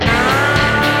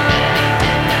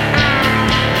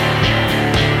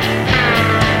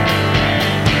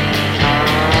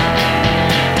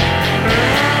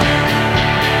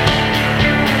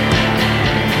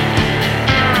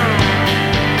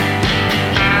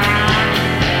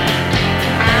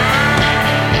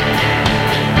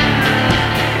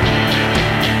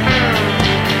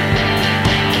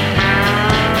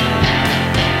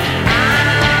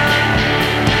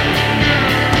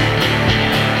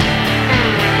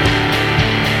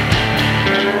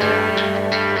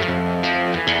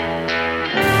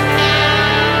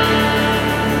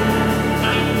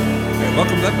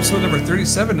episode number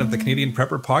 37 of the Canadian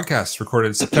Prepper Podcast,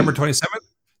 recorded September 27th,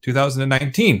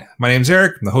 2019. My name's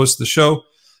Eric. I'm the host of the show.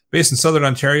 Based in Southern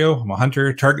Ontario, I'm a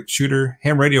hunter, target shooter,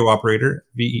 ham radio operator,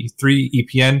 VE3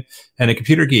 EPN, and a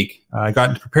computer geek. I got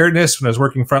into preparedness when I was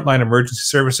working frontline emergency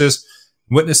services,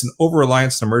 witnessed an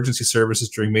over-reliance on emergency services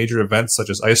during major events such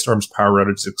as ice storms, power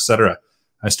outages, etc.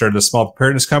 I started a small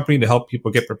preparedness company to help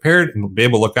people get prepared and be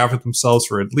able to look after themselves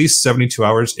for at least 72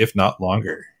 hours, if not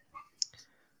longer.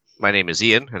 My name is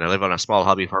Ian, and I live on a small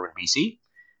hobby farm in BC.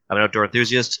 I'm an outdoor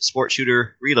enthusiast, sport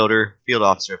shooter, reloader, field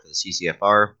officer for the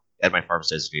CCFR, and my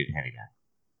farm's designated handyman.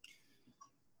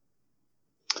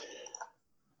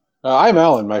 I'm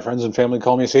Alan. My friends and family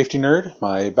call me a safety nerd.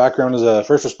 My background as a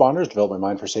first responder has developed my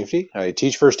mind for safety. I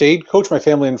teach first aid, coach my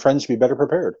family and friends to be better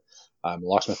prepared. I'm a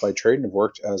locksmith by trade and have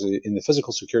worked in the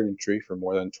physical security industry for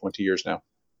more than 20 years now.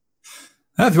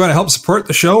 If you want to help support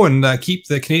the show and keep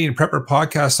the Canadian Prepper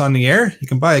Podcast on the air, you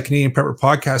can buy a Canadian Prepper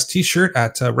Podcast t-shirt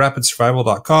at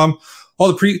rapidsurvival.com.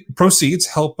 All the proceeds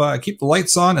help keep the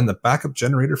lights on and the backup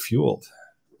generator fueled.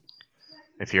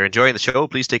 If you're enjoying the show,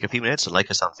 please take a few minutes and like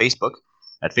us on Facebook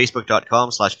at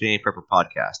facebook.com/Canadian Prepper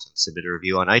Podcast and submit a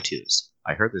review on iTunes.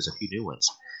 I heard there's a few new ones.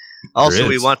 Also,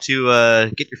 we want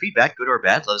to get your feedback, good or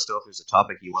bad. Let us know if there's a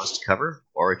topic you want us to cover,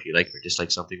 or if you like or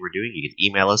dislike something we're doing, you can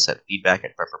email us at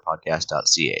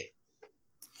feedback@prepperpodcast.ca.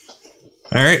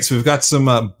 All right, so we've got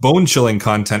some bone-chilling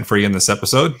content for you in this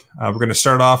episode. We're going to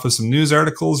start off with some news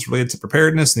articles related to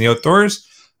preparedness in the outdoors.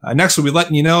 Next, we'll be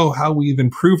letting you know how we've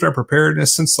improved our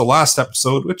preparedness since the last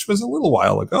episode, which was a little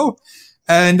while ago.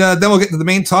 And then we'll get to the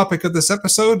main topic of this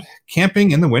episode, camping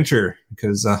in the winter,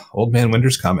 because Old Man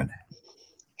Winter's coming.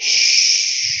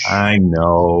 Shh. I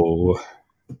know.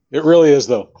 It really is,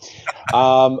 though.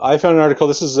 I found an article.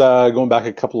 This is going back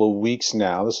a couple of weeks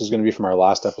now. This is going to be from our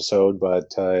last episode, but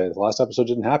the last episode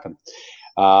didn't happen.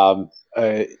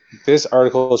 This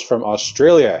article is from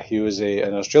Australia. He was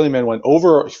an Australian man,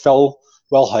 fell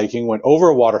while hiking, went over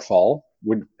a waterfall,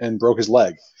 and broke his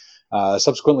leg.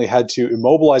 Subsequently had to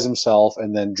immobilize himself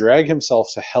and then drag himself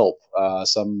to help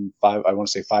some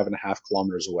 5.5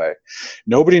 kilometers away.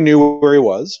 Nobody knew where he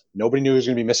was. Nobody knew he was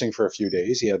going to be missing for a few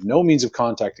days. He had no means of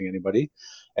contacting anybody.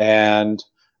 And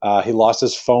he lost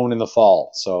his phone in the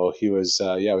fall. So he was,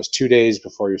 it was 2 days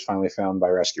before he was finally found by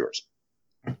rescuers.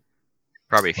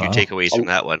 Probably a few takeaways from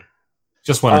that one.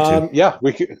 Just one or two. Yeah,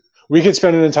 we could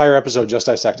spend an entire episode just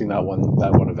dissecting that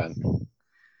one event.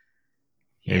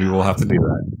 Maybe we'll have to do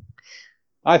that.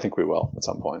 I think we will at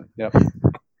some point. Yep.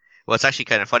 Well, it's actually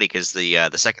kind of funny because the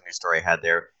second news story I had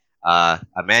there, a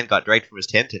man got dragged from his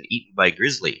tent and eaten by a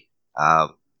grizzly,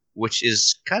 which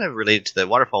is kind of related to the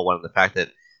waterfall one, and the fact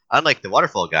that, unlike the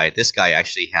waterfall guy, this guy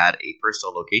actually had a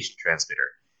personal location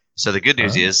transmitter. So the good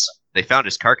news is they found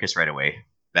his carcass right away.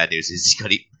 Bad news is he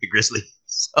got eaten by a grizzly.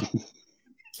 So.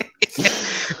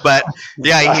 But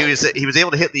yeah, he was able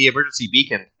to hit the emergency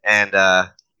beacon and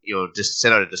just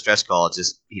sent out a distress call. It's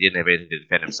just he didn't have anything to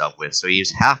defend himself with, so he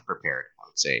was half prepared, I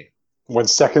would say. When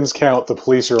seconds count, the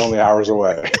police are only hours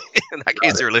away. In that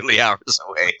case, they're literally hours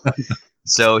away.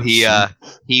 So he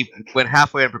went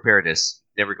halfway on preparedness.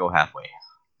 Never go halfway.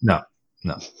 No.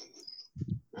 Yeah.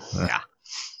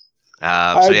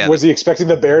 Was he expecting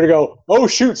the bear to go, "Oh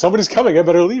shoot, somebody's coming! I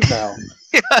better leave now"?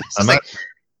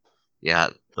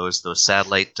 Those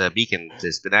satellite beacon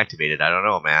has been activated. I don't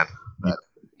know, man. But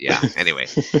yeah. Anyway,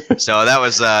 so that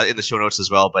was in the show notes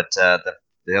as well. But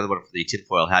the other one for the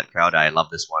tinfoil hat crowd, I love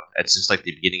this one. It's just like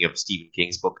the beginning of Stephen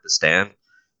King's book, The Stand.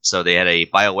 So they had a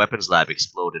bioweapons lab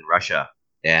explode in Russia,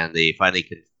 and they finally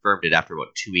confirmed it after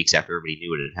about 2 weeks after everybody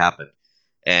knew it had happened.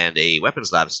 And a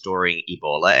weapons lab storing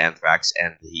Ebola, anthrax,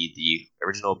 and the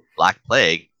original Black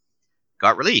Plague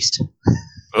got released.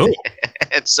 Oh.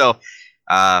 And so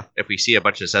if we see a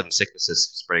bunch of sudden sicknesses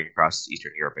spreading across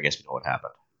Eastern Europe, I guess we know what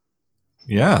happened.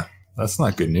 Yeah, that's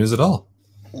not good news at all.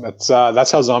 That's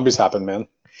how zombies happen, man.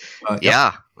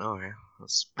 Yeah. Oh, yeah.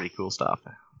 That's pretty cool stuff.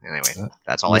 Anyway,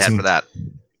 that's all I had for that.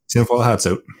 Tinfoil hats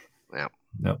out. Yeah.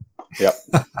 No. Yep.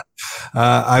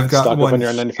 I've got Stock one. up on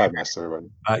your N95 masks,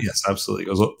 everybody. Yes, absolutely.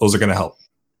 Those are going to help.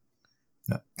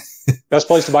 Yeah. Best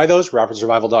place to buy those,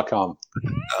 rapidsurvival.com.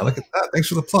 Look at that. Thanks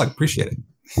for the plug. Appreciate it.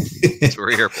 That's what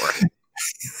we're here for.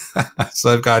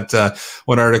 So I've got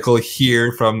one article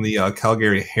here from the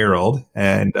Calgary Herald,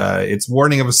 and it's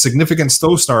warning of a significant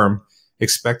snowstorm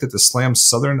expected to slam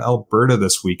southern Alberta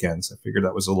this weekend. So I figured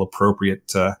that was a little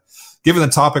appropriate given the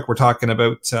topic we're talking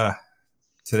about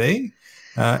today.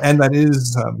 And that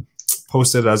is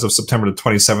posted as of September the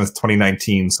 27th,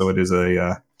 2019. So it is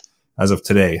as of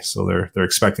today. So they're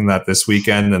expecting that this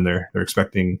weekend, and they're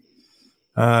expecting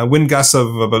Wind gusts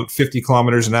of about 50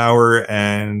 kilometers an hour,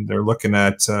 and they're looking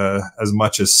at as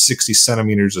much as 60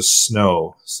 centimeters of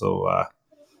snow. So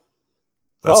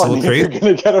that's a little If crazy. you're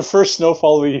going to get a first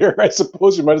snowfall of the year, I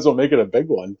suppose you might as well make it a big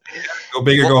one. Go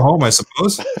big or go home, I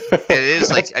suppose. It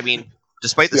is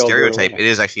despite the stereotype, it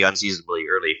is actually unseasonably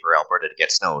early for Alberta to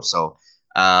get snow. So,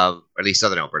 at least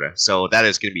southern Alberta. So that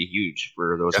is going to be huge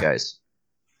for those guys.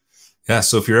 Yeah.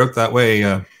 So if you're out that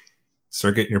way,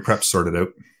 start getting your prep sorted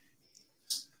out.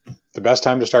 The best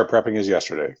time to start prepping is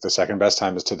yesterday. The second best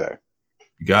time is today.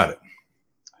 You got it.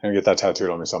 I'm going to get that tattooed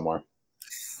on me somewhere.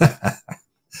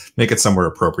 Make it somewhere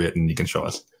appropriate and you can show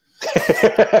us.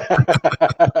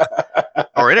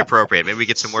 Or inappropriate. Maybe we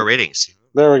get some more ratings.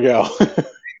 There we go.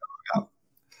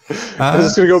 I'm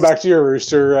just going to go back to your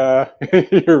rooster,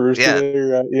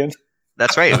 there, Ian.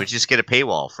 That's right. We just get a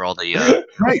paywall for all the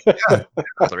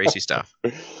all the racy stuff.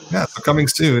 Yeah, so coming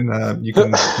soon. You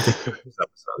can these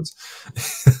episodes.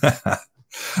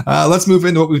 Let's move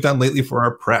into what we've done lately for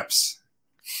our preps.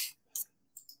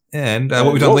 And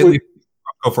what we've done lately.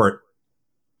 Go for it.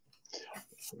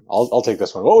 I'll take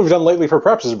this one. What we've done lately for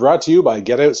preps is brought to you by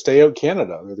Get Out Stay Out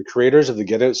Canada. They're the creators of the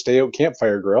Get Out Stay Out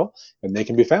Campfire Grill, and they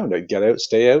can be found at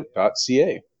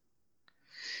getoutstayout.ca.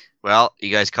 Well, you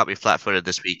guys caught me flat-footed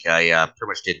this week. I pretty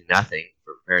much did nothing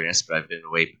for preparedness, but I've been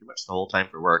away pretty much the whole time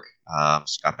for work.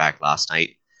 Just got back last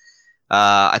night.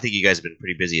 I think you guys have been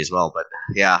pretty busy as well, but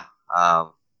yeah, I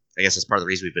guess that's part of the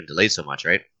reason we've been delayed so much,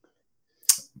 right?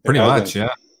 Pretty much,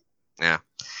 yeah. Yeah.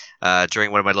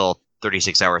 During one of my little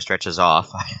 36-hour stretches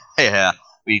off,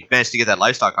 we managed to get that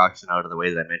livestock auction out of the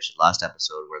way that I mentioned last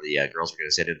episode, where the girls were going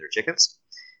to send in their chickens.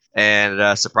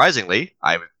 And surprisingly,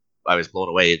 I was blown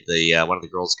away. The one of the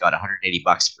girls got $180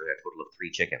 for a total of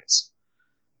 3 chickens.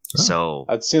 Oh. So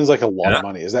that seems like a lot of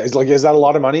money. Is that a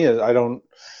lot of money? I'm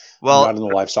not in the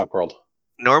livestock world.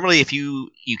 Normally, if you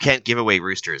can't give away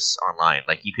roosters online,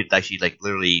 like you could actually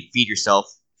literally feed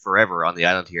yourself forever on the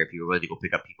island here if you were willing to go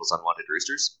pick up people's unwanted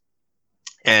roosters.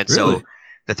 And so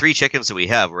the 3 chickens that we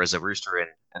have were as a rooster and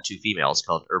 2 females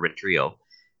called Urban Trio.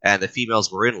 And the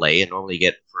females were in lay, and normally you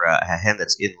get for a hen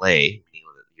that's in lay,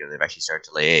 they've actually started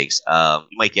to lay eggs,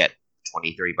 you might get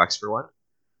 $20-$30 for one.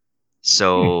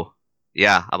 So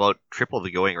yeah, about triple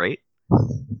the going rate.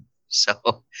 So,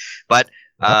 but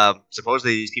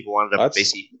supposedly these people wanted them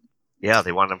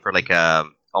they wanted them for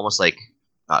almost like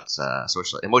not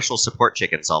emotional support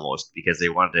chickens almost, because they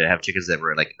wanted to have chickens that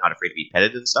were not afraid to be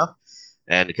petted and stuff.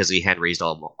 And because we hand raised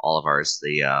all of ours,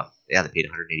 they paid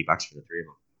 $180 for the 3 of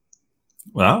them.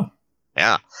 Wow.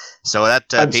 Yeah. So that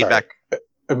paid back.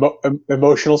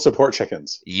 Emotional support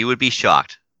chickens. You would be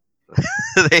shocked.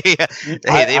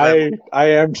 I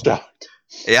am shocked.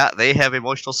 Yeah, they have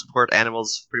emotional support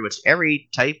animals, pretty much every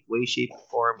type, way, shape,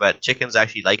 form. But chickens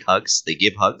actually like hugs. They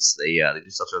give hugs. They do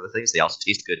such other things. They also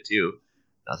taste good too.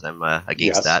 Not that I'm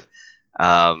against that.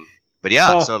 But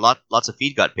yeah, so lots of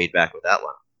feed got paid back with that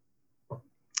one.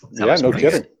 No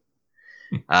kidding.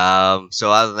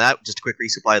 So other than that, just a quick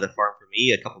resupply of the farm for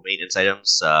me, a couple maintenance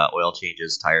items, oil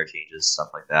changes, tire changes, stuff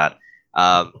like that.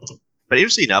 But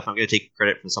interestingly enough, I'm going to take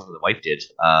credit for something the wife did.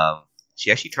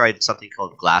 She actually tried something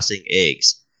called glassing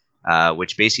eggs,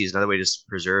 which basically is another way to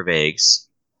preserve eggs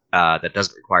that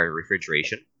doesn't require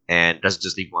refrigeration and doesn't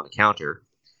just leave them on the counter.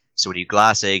 So when you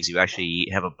glass eggs, you actually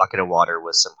have a bucket of water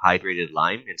with some hydrated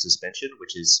lime in suspension,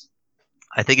 which is,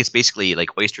 I think it's basically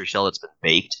like oyster shell that's been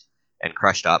baked and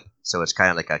crushed up, so it's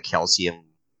kind of like a calcium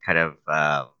kind of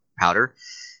powder.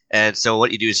 And so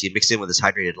what you do is you mix in with this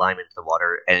hydrated lime into the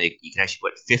water, and you can actually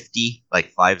put 50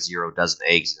 dozen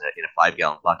eggs in a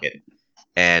 5-gallon bucket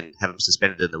and have them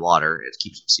suspended in the water. It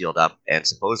keeps them sealed up, and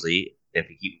supposedly if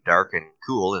you keep them dark and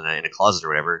cool in a closet or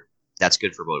whatever, that's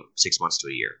good for about 6 months to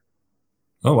a year.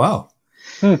 Oh wow.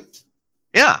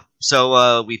 Yeah.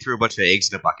 So we threw a bunch of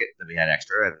eggs in a bucket that we had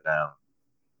extra, and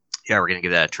we're going to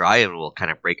give that a try, and we'll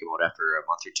kind of break them out after a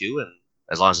month or two. And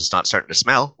as long as it's not starting to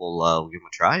smell, we'll give them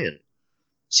a try and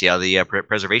see how the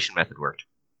preservation method worked.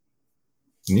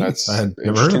 That's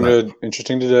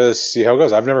interesting to see how it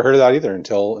goes. I've never heard of that either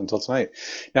until tonight.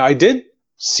 Now, I did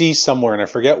see somewhere, and I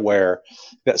forget where,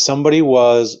 that somebody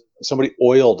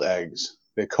oiled eggs.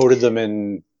 They coated them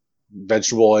in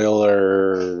vegetable oil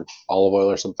or olive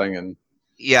oil or something, and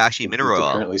actually mineral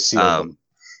oil. Currently sealed them.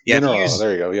 Yeah, mineral oil.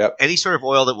 There you go. Yep. Any sort of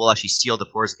oil that will actually seal the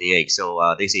pores of the egg.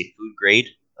 So they say food grade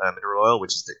mineral oil,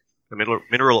 which is the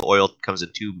mineral oil comes in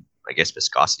 2, I guess,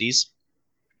 viscosities.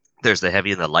 There's the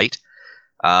heavy and the light.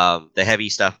 The heavy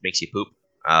stuff makes you poop.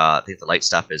 I think the light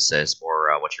stuff is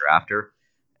more what you're after.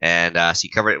 And so you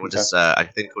cover it with just I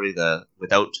think coating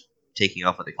without taking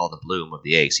off what they call the bloom of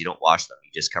the egg. So you don't wash them.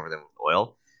 You just cover them with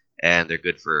oil, and they're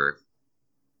good for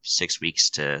 6 weeks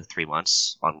to 3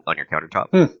 months on your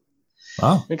countertop.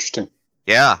 Wow, Interesting.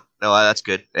 Yeah, no, that's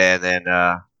good. And then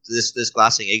this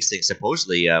glassing eggs thing,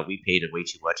 supposedly we paid way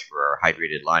too much for our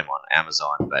hydrated lime on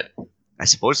Amazon, but I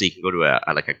suppose you can go to a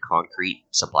concrete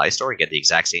supply store and get the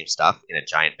exact same stuff in a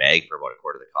giant bag for about a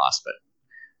quarter of the cost. But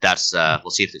that's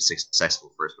we'll see if it's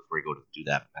successful first before we go to do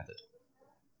that method.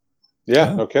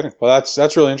 Yeah, no kidding. Well,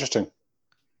 that's really interesting.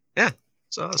 Yeah,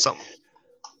 so that's something.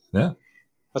 Yeah,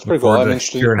 that's pretty cool. I'm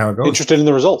interested in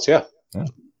the results. Yeah.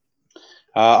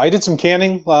 I did some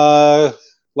canning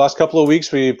last couple of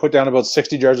weeks. We put down about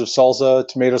 60 jars of salsa,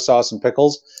 tomato sauce, and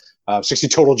pickles. 60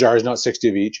 total jars, not 60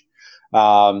 of each.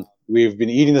 We've been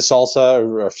eating the salsa,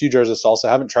 or a few jars of salsa.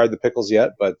 I haven't tried the pickles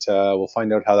yet, but we'll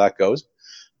find out how that goes.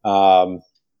 On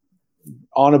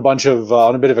a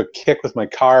bit of a kick with my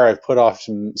car, I've put off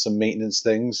some maintenance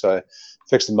things. I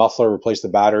fixed the muffler, replaced the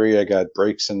battery. I got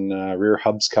brakes and rear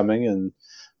hubs coming, and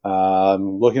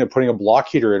looking at putting a block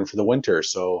heater in for the winter.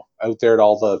 So out there to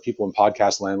all the people in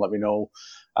podcast land, let me know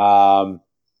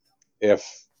if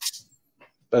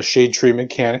a shade tree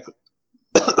mechanic,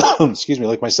 excuse me,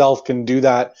 like myself, can do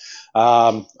that.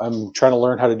 I'm trying to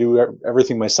learn how to do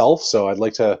everything myself, so I'd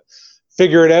like to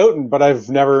figure it out, but I've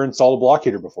never installed a block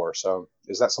heater before. So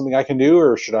is that something I can do,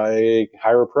 or should I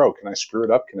hire a pro? Can I screw it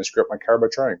up? Can I screw up my car by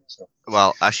trying? So,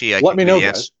 well, actually, let me know,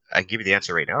 guys. I can give you the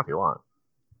answer right now if you want.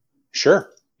 Sure.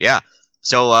 Yeah.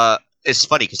 So it's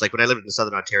funny because like when I lived in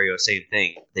Southern Ontario, same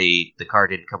thing. The car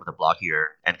didn't come with a block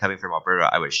heater, and coming from Alberta,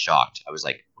 I was shocked. I was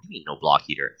like, "What do you mean no block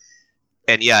heater?"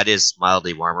 And yeah, it is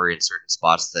mildly warmer in certain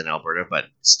spots than Alberta, but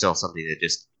still something that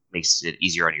just makes it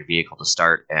easier on your vehicle to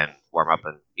start and warm up,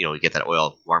 and you get that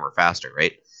oil warmer faster,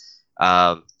 right?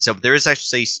 So there is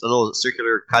actually a little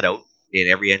circular cutout in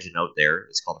every engine out there.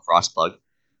 It's called a frost plug,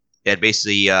 and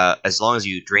basically, as long as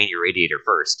you drain your radiator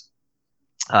first,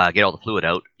 get all the fluid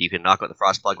out, you can knock out the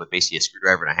frost plug with basically a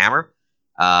screwdriver and a hammer.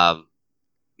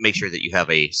 Make sure that you have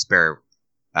a spare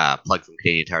plug from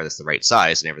Canadian Tire that's the right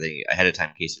size and everything ahead of time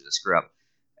in case there's a screw up.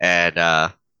 And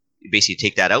you basically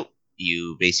take that out.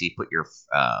 You basically put your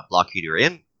block heater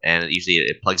in, and usually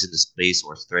it plugs into space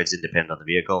or threads in, depending on the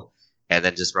vehicle, and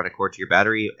then just run a cord to your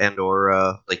battery and or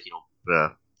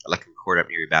electrical cord up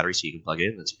near your battery so you can plug it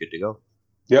in. That's good to go.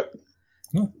 Yep.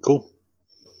 Cool.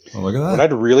 Well, look at that. What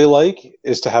I'd really like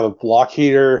is to have a block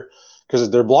heater, because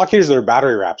they're block heaters that are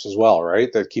battery wraps as well,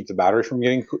 right? That keep the battery from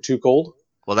getting too cold.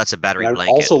 Well, that's a battery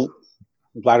blanket. Also,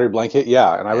 battery blanket,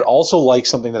 yeah. And I would also like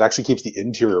something that actually keeps the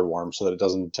interior warm so that it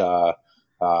doesn't,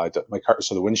 my car,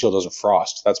 so the windshield doesn't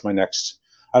frost. That's my next.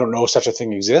 I don't know if such a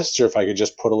thing exists, or if I could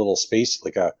just put a little space,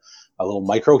 like a little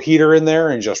micro heater in there,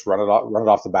 and just run it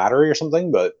off the battery or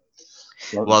something. But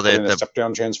the step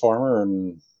down transformer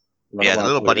and. Yeah, the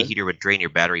little buddy heater would drain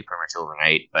your battery pretty much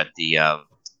overnight, but you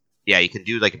can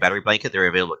do like a battery blanket. They're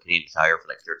available at Canadian Tire for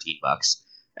like $13,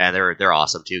 and they're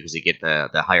awesome too because you get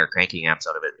the higher cranking amps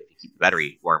out of it if you keep the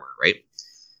battery warmer, right?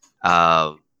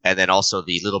 And then also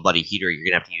the little buddy heater, you're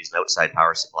gonna have to use an outside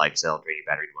power supply because they'll drain your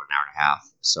battery in about an hour and a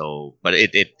half. So, but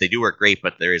they do work great,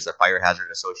 but there is a fire hazard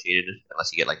associated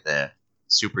unless you get like the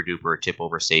super duper tip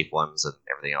over safe ones and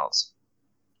everything else.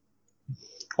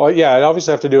 Well, yeah, I'd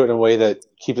obviously have to do it in a way that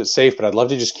keeps it safe, but I'd love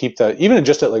to just keep that, even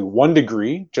just at like 1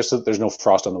 degree, just so that there's no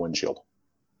frost on the windshield.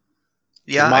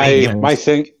 Yeah, my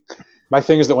thing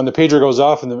is that when the pager goes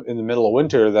off in the middle of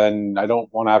winter, then I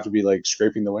don't want to have to be like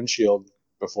scraping the windshield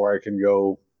before I can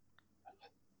go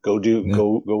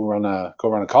run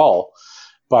a call.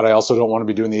 But I also don't want to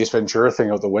be doing the Ace Ventura thing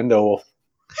out the window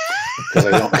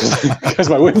because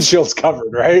my windshield's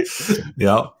covered, right?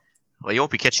 Yeah. Well, you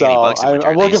won't be catching any bugs.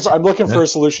 I'm looking for a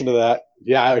solution to that.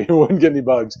 Yeah, you wouldn't get any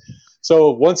bugs. So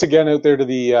once again, out there to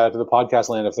the podcast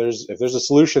land, if there's a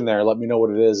solution there, let me know what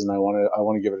it is, and I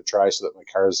want to give it a try so that my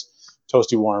car's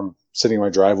toasty warm sitting in my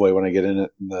driveway when I get in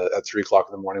it at 3 o'clock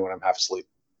in the morning when I'm half asleep.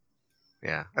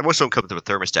 Yeah, and most of them come with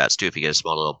thermostats too. If you get a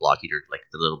small little block heater, like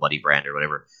the Little Buddy brand or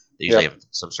whatever, they usually have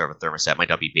some sort of a thermostat. It might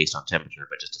not be based on temperature,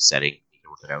 but just a setting. You can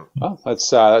work it out. Oh,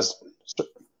 that's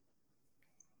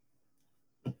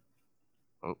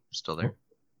Oh, still there?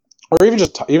 Or even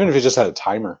if you just had a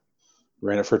timer,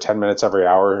 ran it for 10 minutes every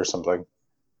hour or something.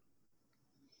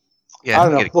 Yeah, I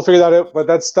don't know. We'll figure that out. But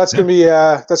that's gonna be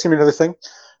another thing.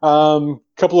 A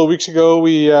couple of weeks ago,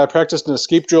 we practiced an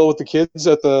escape drill with the kids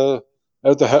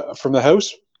from the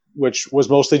house, which was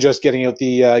mostly just getting out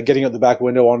the back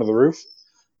window onto the roof.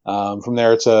 From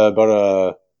there, it's about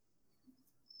a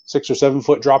 6 or 7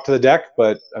 foot drop to the deck.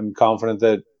 But I'm confident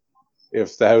that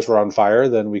if the house were on fire,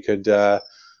 then we could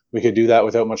do that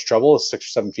without much trouble. 6 or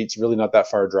 7 feet's really not that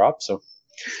far a drop. So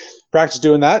practice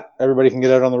doing that. Everybody can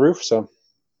get out on the roof. So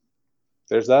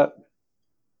there's that.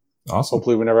 Awesome.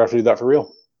 Hopefully we never have to do that for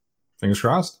real. Fingers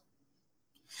crossed.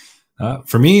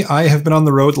 For me, I have been on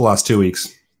the road the last 2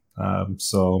 weeks.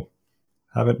 So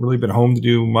haven't really been home to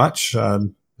do much.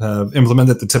 Have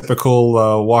implemented the typical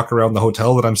walk around the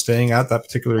hotel that I'm staying at that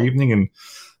particular evening and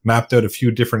mapped out a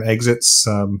few different exits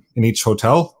in each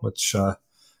hotel, which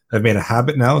I've made a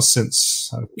habit now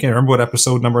since I can't remember what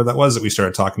episode number that was that we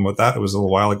started talking about that. It was a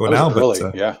little while ago now,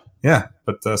 but yeah.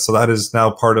 So that is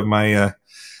now part of my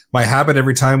my habit.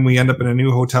 Every time we end up in a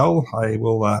new hotel, I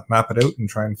will map it out and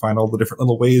try and find all the different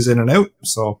little ways in and out.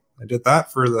 So I did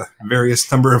that for the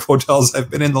various number of hotels I've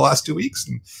been in the last 2 weeks,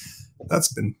 and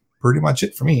that's been pretty much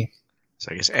it for me.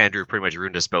 So I guess Andrew pretty much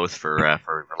ruined us both for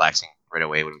relaxing right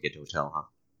away when we get to hotel, huh?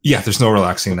 Yeah, there's no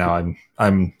relaxing now.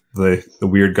 I'm the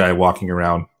weird guy walking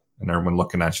around and everyone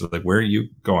looking at you like, where are you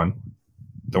going?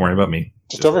 Don't worry about me.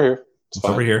 Just over here. It's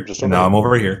over here. Just and now I'm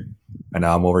over here. And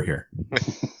now I'm over here.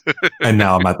 And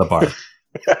now I'm at the bar.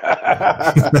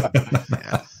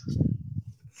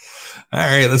 All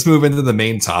right, let's move into the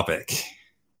main topic.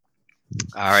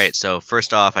 All right, so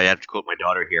first off, I have to quote my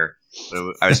daughter here.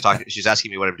 I was talking. She was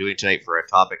asking me what I'm doing tonight for a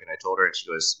topic, and I told her, and she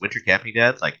goes, "Winter camping,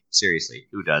 Dad? Like, seriously,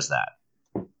 who does that?"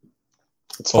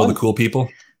 It's all fun. the cool people.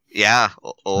 Yeah,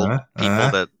 old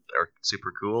people that are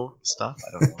super cool stuff.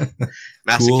 I don't know.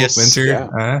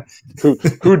 Masochists. Cool,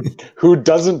 winter. Yeah. Who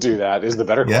doesn't do that is the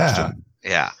better question.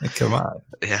 Yeah. Come on.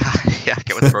 Yeah,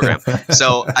 get with the program.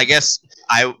 So I guess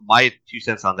my 2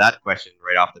 cents on that question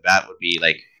right off the bat would be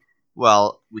like,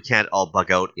 well, we can't all bug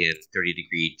out in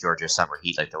 30-degree Georgia summer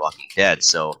heat like The Walking Dead.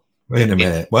 So wait a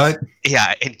minute, what?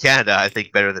 Yeah, in Canada, I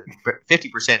think better than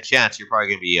 50% chance you're probably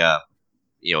going to be,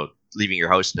 leaving your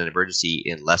house in an emergency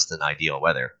in less than ideal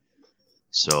weather.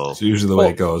 So it's usually the way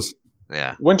it goes.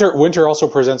 Yeah. Winter also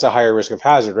presents a higher risk of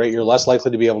hazard, right? You're less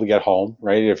likely to be able to get home,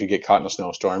 right? If you get caught in a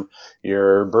snowstorm,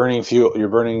 you're burning fuel.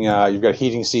 You've got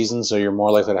heating season, so you're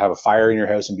more likely to have a fire in your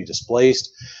house and be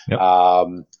displaced. Yep.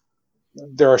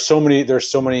 There's so many,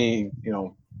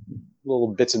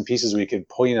 little bits and pieces we could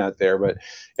point at there, but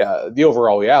the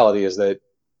overall reality is that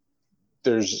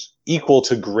there's equal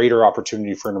to greater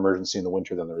opportunity for an emergency in the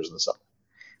winter than there is in the summer.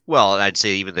 Well, I'd say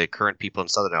even the current people in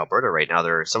southern Alberta right now,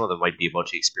 some of them might be about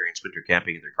to experience winter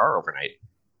camping in their car overnight.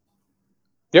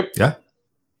 Yep. Yeah.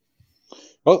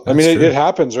 Well, I mean, it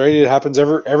happens, right? It happens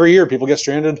every year. People get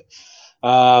stranded.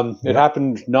 It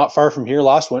happened not far from here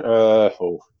last winter.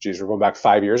 We're going back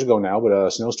 5 years ago now, but a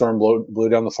snowstorm blew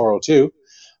down the 402.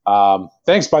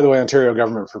 Thanks, by the way, Ontario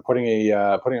government, for putting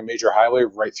a major highway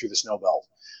right through the snow belt.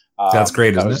 That's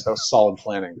great, isn't it? That was solid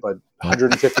planning. But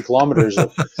 150 kilometers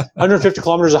of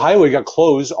highway got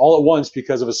closed all at once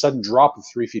because of a sudden drop of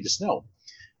 3 feet of snow.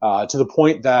 To the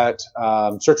point that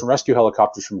search and rescue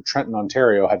helicopters from Trenton,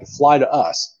 Ontario, had to fly to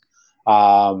us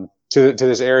to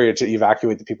this area to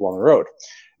evacuate the people on the road.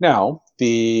 Now,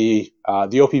 the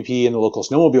OPP and the local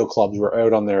snowmobile clubs were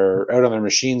out on their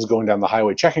machines going down the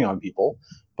highway checking on people,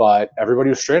 but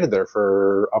everybody was stranded there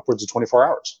for upwards of 24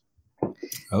 hours. Oh.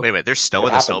 Wait a minute, there's snow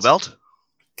in the snow belt?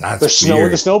 There's snow in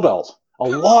the snow belt. A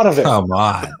lot of it. Come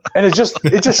on. And it just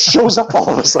shows up all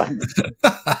of a sudden.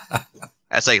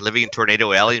 That's like living in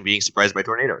Tornado Alley and being surprised by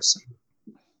tornadoes.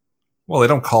 Well, they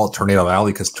don't call it Tornado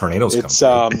Alley because tornadoes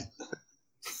come through.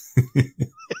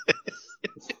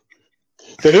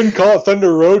 They didn't call it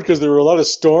Thunder Road because there were a lot of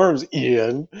storms,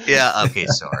 Ian. Yeah, okay,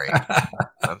 sorry.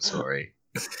 I'm sorry.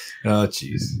 Oh,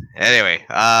 jeez. Anyway,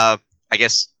 I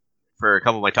guess for a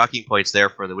couple of my talking points there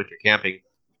for the winter camping,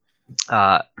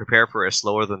 prepare for a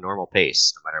slower than normal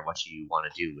pace, no matter what you want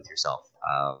to do with yourself.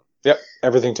 Yep,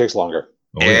 everything takes longer.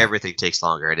 Everything takes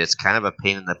longer, and it's kind of a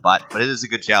pain in the butt, but it is a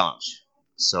good challenge.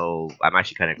 So I'm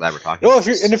actually kind of glad we're talking about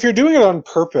this. If you're doing it on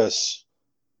purpose,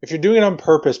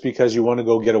 because you want to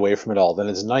go get away from it all, then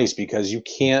it's nice because you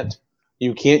can't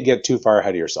get too far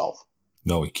ahead of yourself.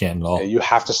 No, you can't at all. You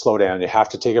have to slow down. You have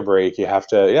to take a break. You have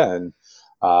to, and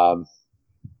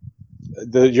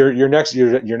your next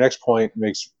point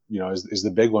makes is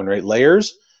the big one, right?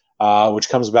 Layers, which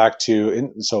comes back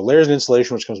to layers and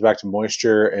insulation, which comes back to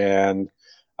moisture and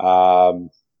air.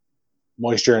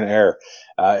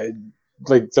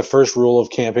 Like the first rule of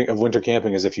winter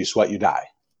camping is if you sweat, you die.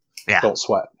 Yeah. Don't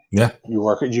sweat. Yeah. You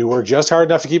work just hard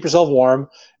enough to keep yourself warm,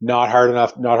 not hard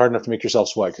enough to make yourself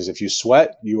sweat. Because if you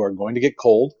sweat, you are going to get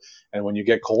cold, and when you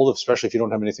get cold, especially if you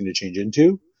don't have anything to change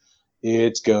into,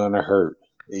 it's gonna hurt.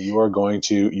 You are going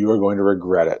to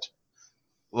regret it.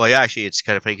 Well, yeah, actually, it's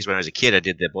kind of funny because when I was a kid, I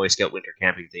did the Boy Scout winter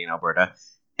camping thing in Alberta,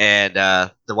 and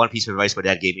the one piece of advice my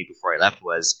dad gave me before I left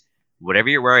was, whatever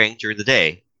you're wearing during the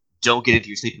day, don't get into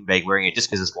your sleeping bag wearing it just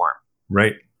because it's warm.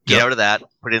 Right. Get out of that,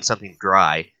 put in something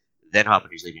dry, then hop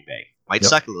into your sleeping bag. Might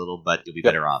suck a little, but you'll be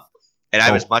better off. And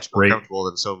I was much more great. comfortable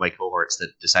than some of my cohorts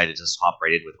that decided to just hop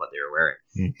right in with what they were wearing.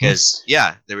 Mhm. Because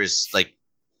there was like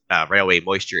right away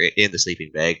moisture in the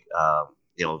sleeping bag.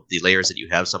 The layers that you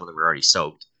have, some of them were already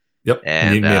soaked. Yep.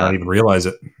 And you may not even realize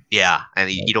it. Yeah, and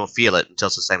you don't feel it until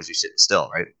sometimes you're sitting still,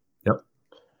 right? Yep.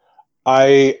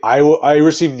 I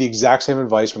received the exact same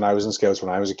advice when I was in Scouts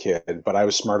when I was a kid, but I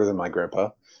was smarter than my grandpa,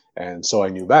 and so I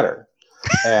knew better.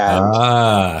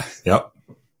 And yep.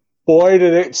 boy,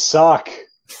 did it suck.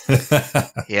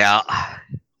 Yeah.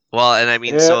 Well, and I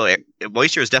mean, so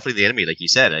moisture is definitely the enemy, like you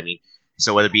said. I mean,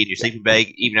 so whether it be in your sleeping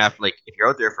bag, even after, like, if you're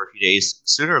out there for a few days,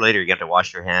 sooner or later you have to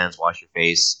wash your hands, wash your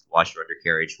face, wash your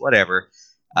undercarriage, whatever.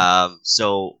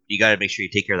 So you got to make sure you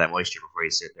take care of that moisture before you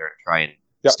sit there and try and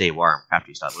stay warm after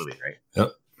you stop moving, right?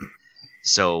 Yep.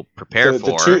 So prepare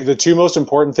the two most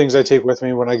important things I take with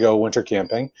me when I go winter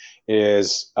camping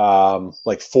is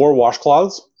like 4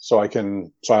 washcloths, so I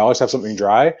always have something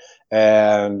dry,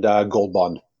 and Gold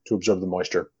Bond to absorb the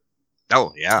moisture.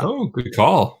 Oh yeah. Oh, good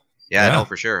call. Yeah, no,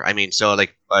 for sure. I mean, so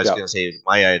like I was gonna say,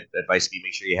 my advice would be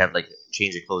make sure you have like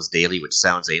change your clothes daily, which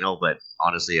sounds anal, but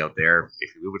honestly, out there,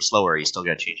 if you're moving slower, you still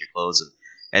gotta change your clothes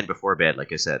and before bed.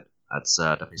 Like I said, that's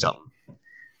definitely something.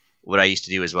 What I used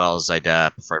to do as well is I'd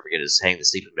before I forget is hang the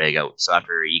sleeping bag out. So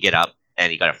after you get up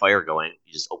and you got a fire going,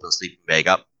 you just open the sleeping bag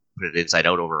up, put it inside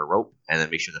out over a rope, and then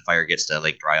make sure the fire gets to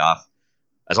like dry off,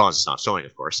 as long as it's not snowing,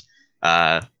 of course.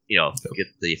 Get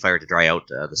the fire to dry out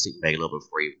the sleeping bag a little bit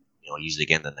before you use it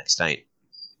again the next night.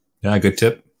 Yeah, good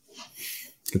tip.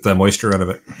 Get that moisture out of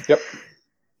it. Yep.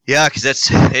 Yeah, because it's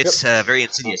very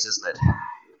insidious, isn't it?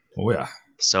 Oh yeah.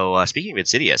 So speaking of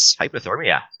insidious,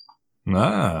 hypothermia.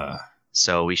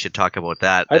 So we should talk about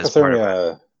that. Hypothermia. As part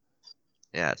of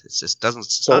it just doesn't.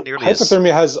 So not nearly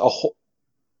hypothermia has a whole.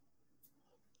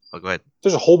 Oh, go ahead.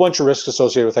 There's a whole bunch of risks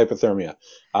associated with hypothermia.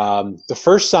 The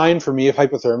first sign for me of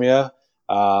hypothermia,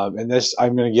 and this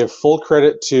I'm going to give full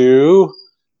credit to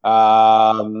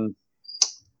Mars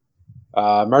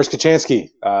Kachansky,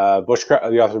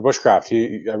 the author of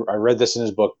Bushcraft. I read this in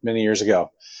his book many years ago.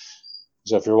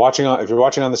 So if you're watching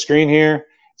on the screen here,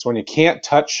 it's when you can't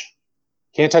touch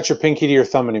your pinky to your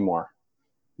thumb anymore.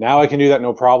 Now I can do that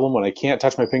no problem. When I can't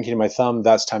touch my pinky to my thumb,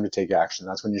 that's time to take action.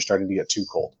 That's when you're starting to get too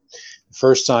cold. The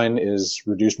first sign is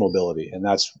reduced mobility, and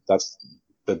that's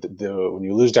when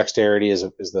you lose dexterity is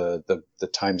the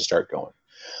time to start going.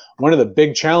 One of the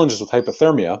big challenges with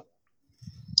hypothermia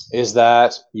is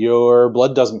that your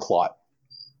blood doesn't clot.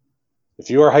 If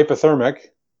you are hypothermic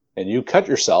and you cut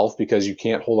yourself because you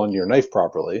can't hold onto your knife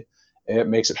properly, it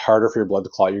makes it harder for your blood to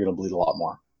clot. You're going to bleed a lot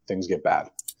more. Things get bad.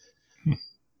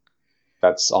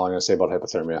 That's all I'm going to say about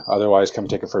hypothermia. Otherwise, come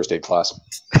take a first aid class.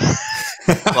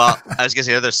 Well, I was going to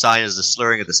say another sign is the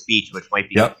slurring of the speech, which might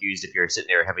be confused if you're sitting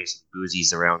there having some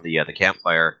boozies around the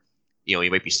campfire.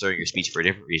 You might be slurring your speech for a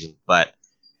different reason. But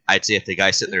I'd say if the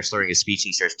guy's sitting there slurring his speech and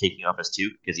he starts taking off his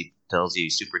toque because he tells you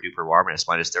super duper warm and it's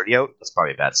 -30 out, that's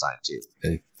probably a bad sign too.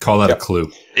 They call that a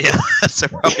clue. Yeah, that's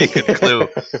probably a good clue.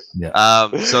 Yeah.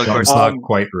 So of course, it's not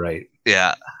quite right.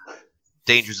 Yeah.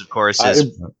 Dangers, of course,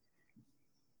 is.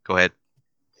 Go ahead.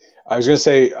 I was going to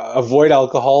say avoid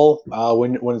alcohol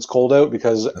when it's cold out,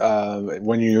 because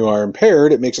when you are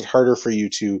impaired, it makes it harder for you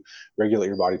to regulate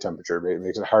your body temperature. It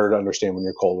makes it harder to understand when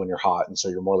you're cold, when you're hot, and so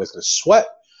you're more likely to sweat,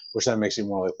 which then makes you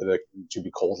more likely to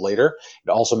be cold later. It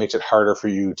also makes it harder for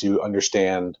you to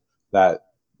understand that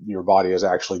your body is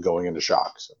actually going into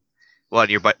shock. So. Well,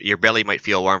 your belly might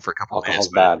feel warm for a couple of minutes,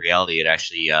 but in reality, it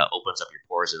actually opens up your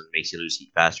pores and makes you lose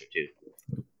heat faster too.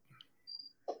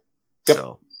 Yep.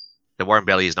 So the warm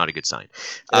belly is not a good sign.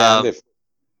 And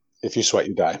if you sweat,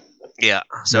 you die. Yeah.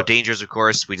 So dangers, of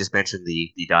course, we just mentioned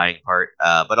the dying part,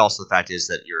 but also the fact is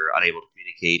that you're unable to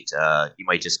communicate. You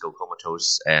might just go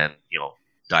comatose and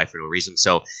die for no reason.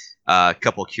 So a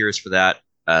couple of cures for that: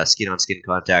 skin on skin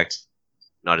contact,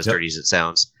 not as dirty as it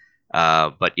sounds,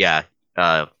 but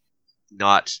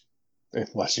not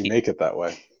unless you make it that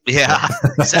way. Yeah,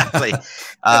 exactly.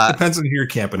 Depends on who you're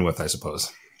camping with, I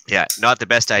suppose. Yeah, not the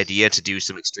best idea to do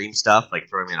some extreme stuff like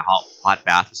throwing in a hot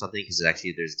bath or something, because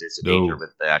actually there's a danger with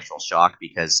the actual shock,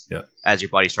 because as your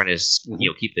body's trying to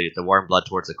keep the warm blood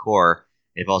towards the core,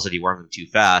 if all of a sudden you warm them too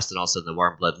fast, then all of a sudden the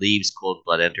warm blood leaves, cold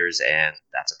blood enters, and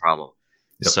that's a problem.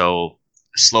 Yep. So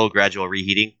slow, gradual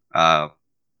reheating,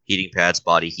 heating pads,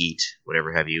 body heat,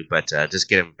 whatever have you, but just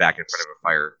get them back in front of a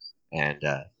fire and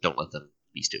don't let them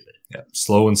be stupid. Yeah,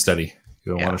 slow and steady.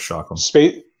 You don't want to shock them.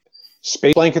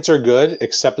 Space blankets are good,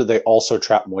 except that they also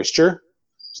trap moisture.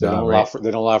 So they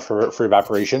don't allow for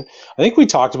evaporation. I think we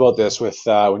talked about this with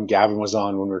when Gavin was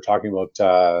on, when we were talking about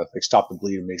stop the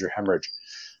bleed and major hemorrhage.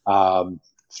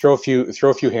 Throw a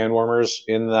few hand warmers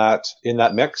in that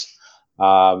mix.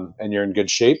 and you're in good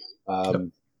shape. Yeah,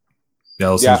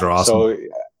 those things are awesome. So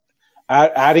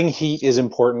adding heat is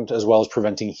important as well as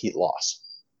preventing heat loss.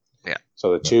 Yeah.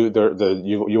 So the two,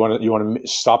 you want to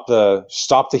stop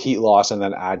the heat loss and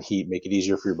then add heat, make it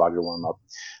easier for your body to warm up.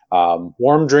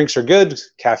 Warm drinks are good.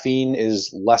 Caffeine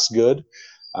is less good.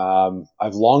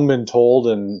 I've long been told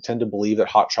and tend to believe that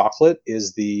hot chocolate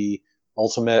is the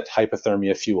ultimate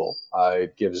hypothermia fuel.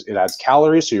 It adds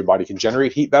calories so your body can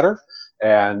generate heat better,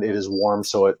 and it is warm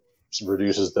so it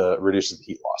reduces the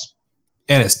heat loss.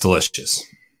 And it's delicious.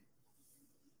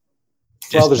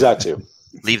 Well, there's that too.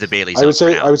 Leave the Baileys. I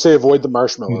would say avoid the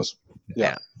marshmallows.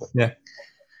 Yeah. Yeah.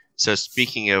 So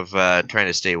speaking of trying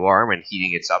to stay warm and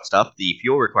heating its up stuff, the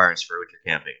fuel requirements for winter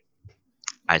camping,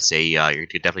 I'd say you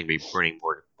could definitely be burning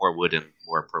more wood and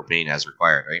more propane as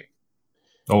required, right?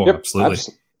 Oh, yep,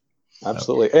 absolutely.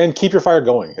 Absolutely. And keep your fire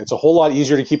going. It's a whole lot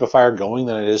easier to keep a fire going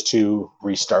than it is to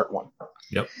restart one.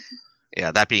 Yep.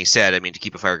 Yeah, that being said, I mean, to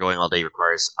keep a fire going all day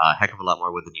requires a heck of a lot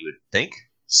more wood than you would think.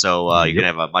 So you're going to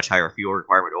have a much higher fuel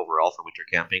requirement overall for winter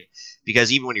camping.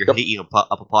 Because even when you're heating up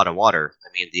a pot of water, I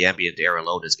mean, the ambient air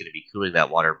alone is going to be cooling that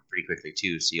water pretty quickly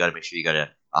too. So you got to make sure you got a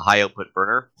high output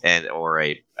burner or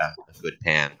a good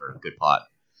pan or a good pot.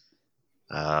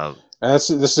 This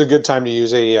is a good time to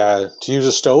use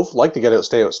a stove, like the Get Out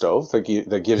Stay Out stove that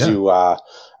gives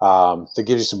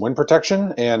you some wind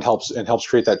protection and helps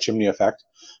create that chimney effect.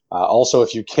 Also,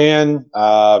 if you can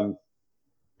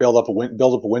build up a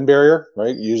wind barrier,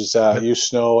 right? Use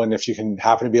snow, and if you can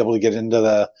happen to be able to get into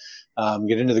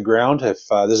the ground, if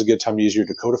this is a good time to use your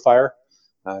Dakota fire.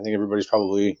 I think everybody's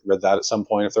probably read that at some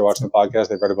point. If they're watching the podcast,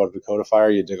 they've read about a Dakota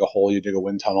fire. You dig a hole, you dig a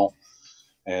wind tunnel.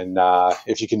 And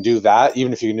if you can do that,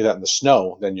 even if you can do that in the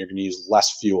snow, then you're going to use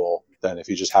less fuel than if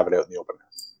you just have it out in the open air.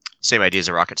 Same idea as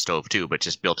a rocket stove too, but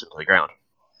just built into the ground.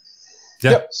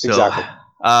 Yeah, yep, exactly.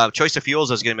 Choice of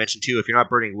fuels, I was going to mention too. If you're not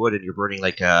burning wood and you're burning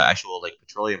actual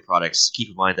petroleum products, keep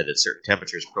in mind that at certain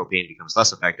temperatures, propane becomes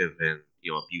less effective, and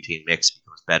butane mix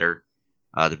becomes better.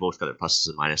 They both got their pluses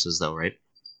and minuses, though, right?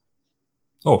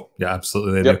 Oh yeah,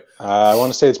 absolutely they do. I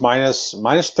want to say it's minus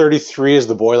 33 is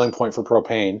the boiling point for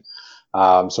propane.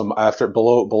 So after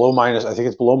below minus, I think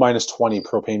it's below minus 20,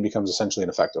 propane becomes essentially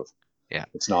ineffective. Yeah,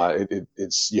 it's not.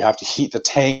 It's you have to heat the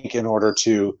tank in order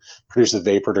to produce the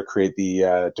vapor to create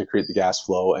the gas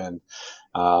flow. And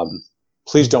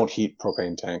please don't heat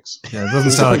propane tanks. Yeah, it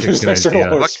doesn't sound like a good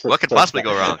idea. What could possibly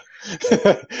go wrong?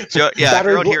 So yeah,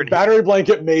 battery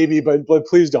blanket maybe, but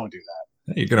please don't do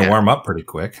that. You're going to warm up pretty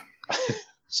quick.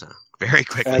 So very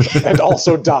quickly. and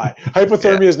also die.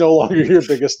 Hypothermia is no longer your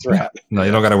biggest threat. No,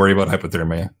 you don't got to worry about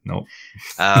hypothermia. Nope.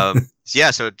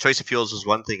 So choice of fuels was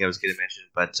one thing I was going to mention,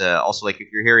 but also if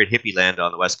you're here in hippie land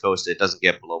on the West Coast, it doesn't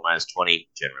get below minus 20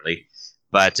 generally.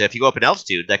 But if you go up in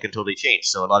altitude, that can totally change.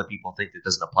 So a lot of people think it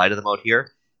doesn't apply to them out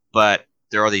here, but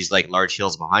there are these large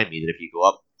hills behind me that if you go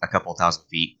up a couple thousand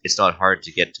feet, it's not hard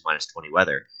to get to minus 20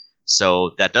 weather.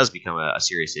 So that does become a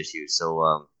serious issue.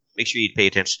 So make sure you pay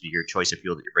attention to your choice of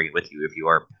fuel that you're bringing with you if you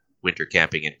are winter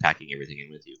camping and packing everything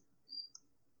in with you.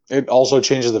 It also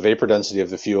changes the vapor density of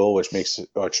the fuel, which makes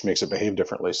it behave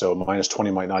differently. So minus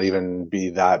 20 might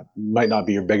not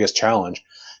be your biggest challenge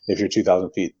if you're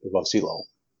 2,000 feet above sea level.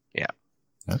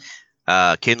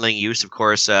 Yeah. Kindling use, of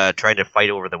course, trying to fight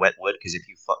over the wet wood, because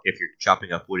if you're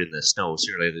chopping up wood in the snow,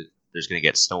 sooner or later there's going to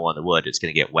get snow on the wood. It's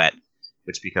going to get wet,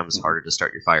 which becomes harder to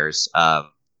start your fires.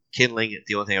 Kindling,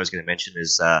 the only thing I was going to mention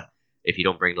is if you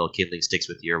don't bring little kindling sticks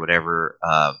with you or whatever,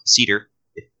 cedar.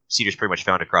 Cedar's pretty much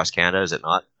found across Canada, is it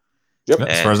not? Yep.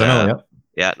 As far as I know, yep.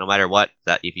 Yeah, no matter what,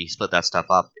 that if you split that stuff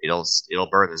up, it'll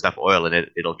burn. There's enough oil in it,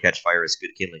 it'll catch fire as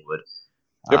good kindling would.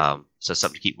 Yep. So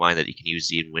something to keep in mind that you can use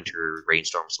in winter,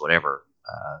 rainstorms, whatever.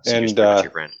 And your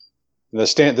friend. The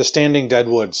standing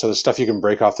deadwood, so the stuff you can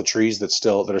break off the trees that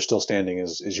are still standing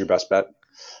is your best bet.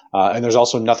 And there's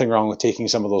also nothing wrong with taking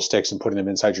some of those sticks and putting them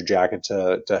inside your jacket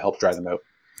to help dry them out.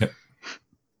 Yep.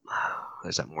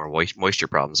 There's that more moisture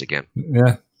problems again.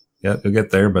 Yeah, you'll get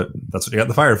there, but that's what you got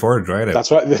the fire for, to dry it out. That's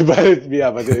what, but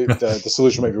the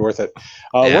solution might be worth it.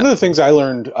 One of the things I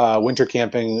learned winter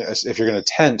camping, if you're going to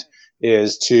tent,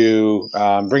 is to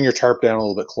bring your tarp down a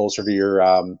little bit closer to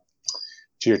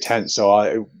your tent.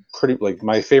 So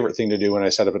my favorite thing to do when I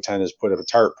set up a tent is put up a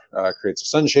tarp. Creates a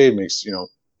sunshade,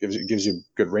 gives you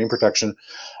good rain protection.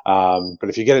 But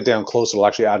if you get it down close, it'll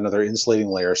actually add another insulating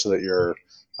layer so that you're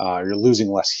losing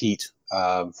less heat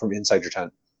from inside your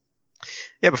tent.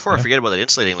 Yeah, before I forget about the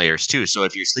insulating layers too. So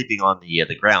if you're sleeping on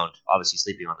the ground, obviously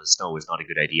sleeping on the snow is not a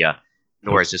good idea.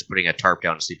 Nor is just putting a tarp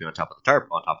down and sleeping on top of the tarp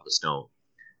on top of the snow.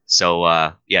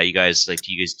 So you guys do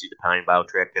you guys do the pine bough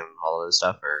trick and all of this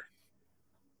stuff, or?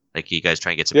 Like you guys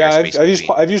try and get some Yeah, airspace.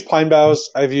 I've used pine boughs.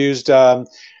 I've used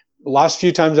last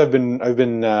few times I've been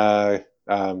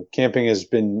camping has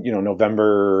been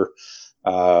November,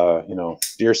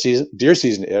 deer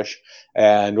season ish.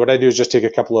 And what I do is just take a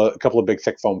couple of big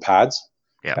thick foam pads,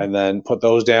 and then put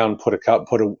those down. Put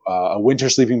a winter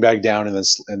sleeping bag down, and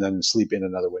then sleep in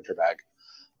another winter bag.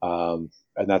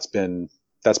 And that's been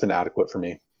adequate for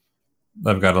me.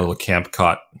 I've got a little camp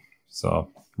cot,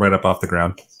 so right up off the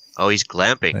ground. Oh, he's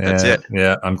glamping. That's it.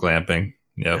 Yeah, I'm glamping.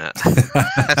 Yep. Yeah.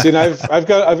 See, and I've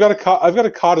got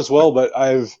a cot as well, but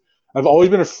I've always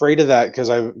been afraid of that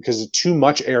because too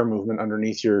much air movement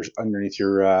underneath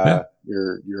yourself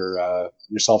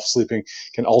sleeping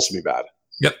can also be bad.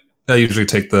 Yep. I usually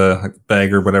take the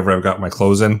bag or whatever I've got my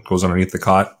clothes in, goes underneath the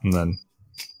cot, and then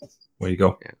away you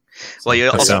go. Yeah. Well, you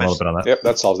also a little bit on that. Yep,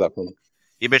 that solves that problem.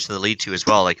 You mentioned the lean-to as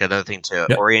well. Like another thing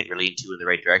to orient your lean-to in the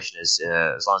right direction is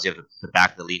as long as you have the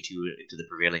back of the lean-to into the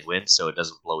prevailing wind, so it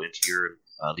doesn't blow into your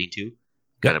lean-to,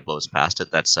 kind of blows past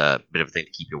it. That's a bit of a thing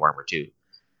to keep you warmer too.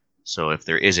 So if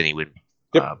there is any wind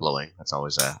blowing, that's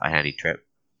always a handy trip.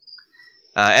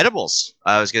 Edibles.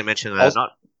 I was going to mention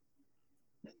not.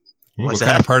 What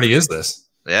kind of party is this?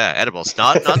 Yeah, edibles.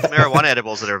 Not the marijuana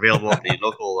edibles that are available at the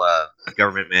local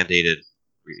government mandated,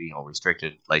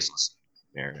 restricted license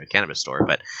cannabis store.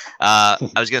 But I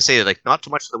was going to say, like, not too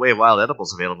much in the way of wild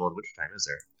edibles available in wintertime, is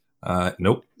there?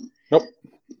 Nope.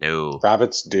 No.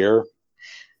 Rabbits, deer.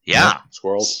 Yeah.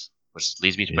 Squirrels. Which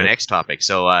leads me to my next topic.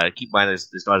 So keep in mind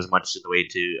there's not as much in the way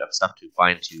of stuff to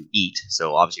find to eat.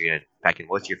 So obviously you're going to pack in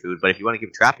most of your food. But if you want to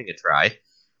give trapping a try,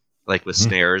 like with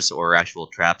snares or actual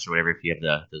traps or whatever, if you have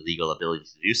the legal ability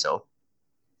to do so,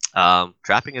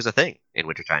 trapping is a thing in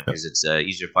wintertime because it's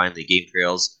easier to find the game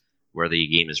trails where the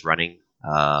game is running.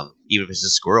 Even if it's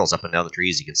just squirrels up and down the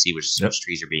trees, you can see which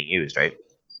trees are being used, right?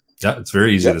 Yeah, it's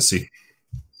very easy to see.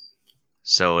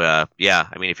 So, I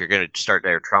mean, if you're going to start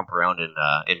there tromp around in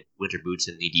winter boots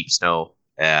in knee-deep snow,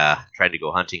 trying to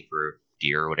go hunting for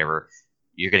deer or whatever,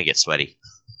 you're going to get sweaty.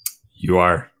 You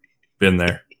are. Been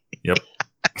there. Yep.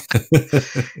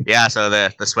 Yeah, so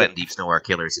the sweat and deep snow are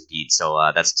killers indeed.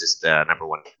 So that's just number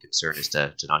one concern is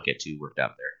to not get too worked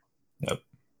up there. Yep.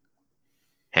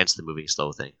 Hence the moving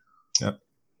slow thing. Yep.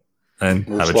 And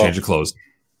Move have slow. a change of clothes.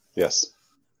 Yes.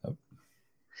 Well,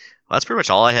 that's pretty much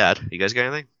all I had. You guys got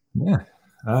anything? Yeah.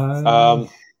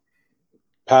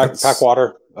 Pack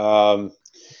water. Oh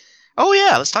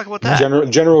yeah, let's talk about that.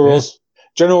 General rules.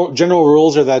 General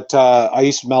rules are that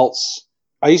ice melts.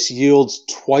 Ice yields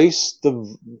twice the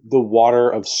water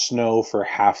of snow for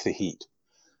half the heat.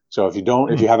 So if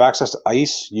you have access to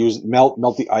ice, melt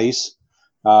the ice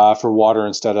for water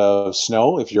instead of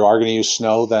snow. If you are going to use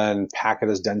snow, then pack it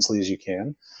as densely as you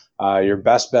can. Your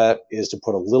best bet is to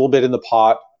put a little bit in the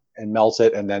pot and melt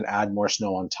it, and then add more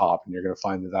snow on top, and you're going to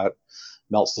find that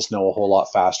melts the snow a whole lot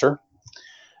faster.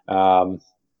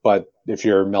 But if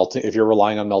you're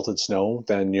relying on melted snow,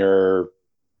 then you're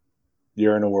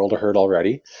in a world of hurt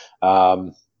already.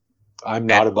 I'm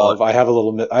not above. I have a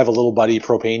little buddy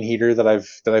propane heater that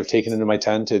I've taken into my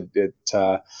tent. It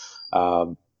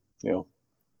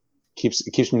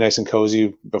keeps me nice and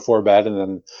cozy before bed, and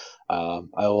then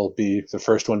I will be the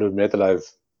first one to admit that I've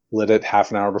lit it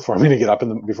half an hour before I'm going to get up in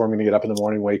the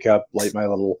morning. Wake up, light my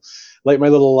little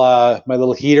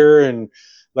heater, and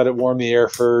let it warm the air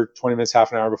for 20 minutes,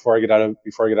 half an hour before I get out of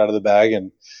the bag, and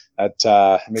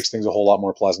that makes things a whole lot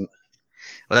more pleasant.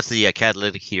 Well, that's the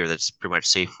catalytic heater that's pretty much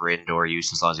safe for indoor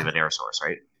use as long as you have an air source,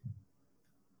 right?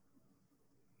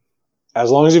 As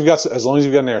long as you've got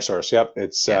an air source, yep.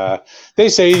 It's they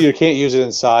say you can't use it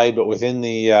inside, but within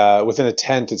a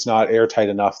tent, it's not airtight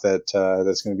enough that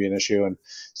that's going to be an issue, and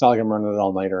it's not like I'm running it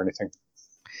all night or anything.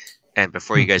 And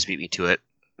before you guys beat me to it,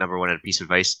 number one piece of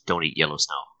advice: don't eat yellow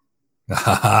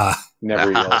snow.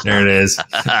 Never eat yellow snow. There it is.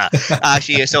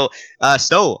 Actually, so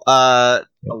snow.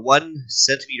 1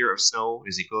 centimeter of snow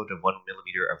is equal to 1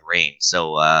 millimeter of rain.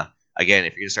 So again,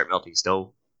 if you're going to start melting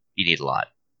snow, you need a lot.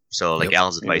 So, like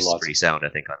Alan's advice is pretty sound, I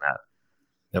think, on that.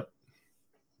 Yep.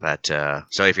 But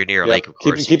so if you're near a lake, of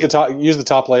course, use the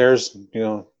top layers.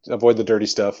 Avoid the dirty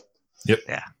stuff. Yep.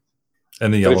 Yeah.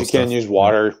 And the but if you can use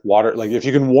water, like if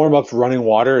you can warm up running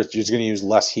water, it's just going to use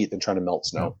less heat than trying to melt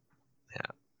snow.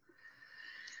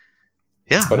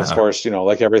 Yeah. But of course,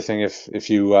 like everything, if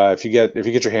you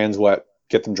get your hands wet,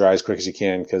 get them dry as quick as you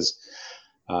can, because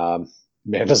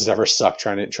man, does it ever suck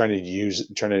trying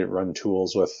to run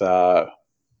tools with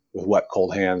wet,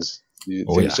 cold hands.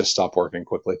 Things just stop working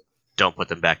quickly. Don't put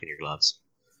them back in your gloves.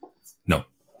 No.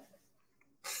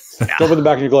 Don't put them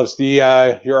back in your gloves.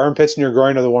 Your armpits and your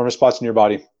groin are the warmest spots in your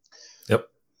body. Yep.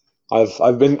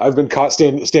 I've been caught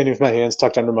standing with my hands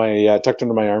tucked under my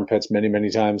armpits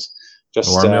many times. Just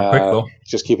Warm up quick though.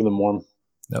 Just keeping them warm.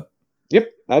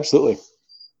 Yep, absolutely.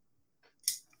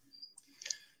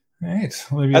 All right,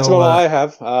 maybe That's about all I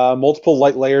have. Multiple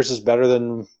light layers is better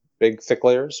than big thick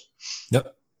layers.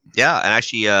 Yep. Yeah, and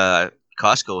actually,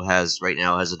 Costco has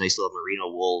a nice little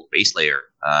merino wool base layer,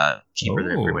 cheaper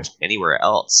than pretty much anywhere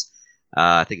else.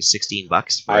 I think it's $16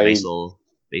 for a nice little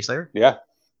base layer. Yeah.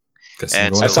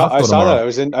 And I saw that. I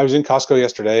was in Costco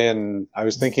yesterday, and I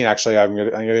was thinking actually I'm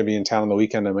gonna be in town on the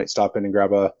weekend. I might stop in and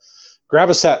grab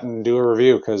a set and do a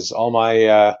review because all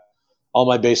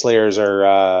my base layers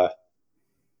are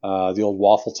the old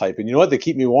waffle type, and you know what? They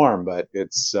keep me warm, but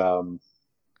it's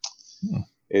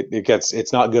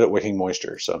it's not good at wicking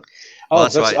moisture. So,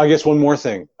 I guess one more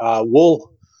thing.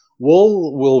 Wool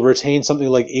will retain something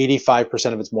like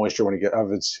 85% of its moisture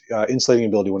of its insulating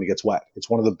ability when it gets wet. It's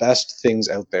one of the best things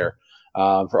out there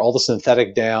for all the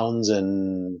synthetic downs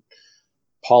and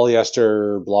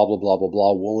polyester, blah blah blah blah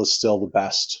blah. Wool is still the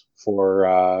best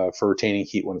for retaining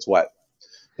heat when it's wet,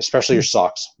 especially your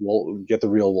socks. Get the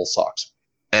real wool socks.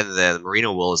 And the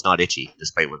merino wool is not itchy,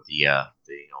 despite what the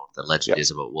legend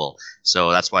is about wool.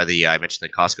 So that's why I mentioned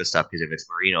the Costco stuff, because if it's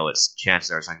merino, its chances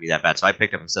are it's not going to be that bad. So I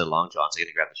picked up instead of long johns. I'm going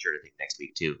to grab the shirt, I think, next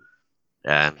week too,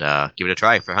 and give it a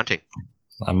try for hunting.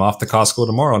 I'm off to Costco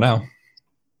tomorrow now.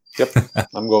 Yep,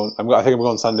 I'm going. I think I'm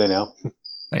going Sunday now.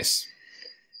 Nice,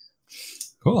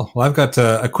 cool. Well, I've got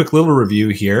a quick little review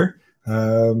here.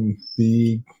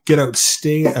 The Get Out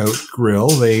Stay Out grill.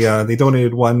 They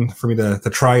donated one for me to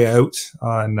try out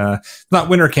on not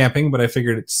winter camping, but I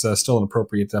figured it's still an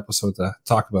appropriate episode to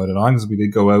talk about it on, because we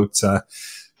did go out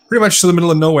pretty much to the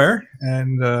middle of nowhere.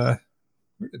 And where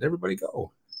did everybody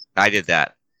go? I did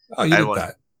that. Oh, you did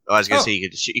that. I was going to say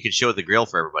you could show the grill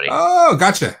for everybody. Oh,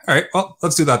 gotcha. All right. Well,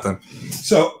 let's do that then.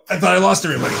 So I thought I lost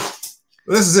everybody.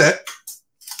 This is it.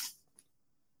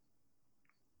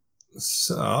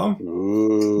 So,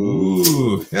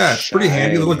 yeah, it's pretty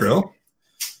handy little grill,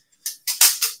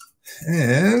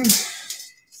 and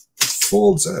it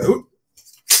folds out.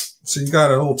 So you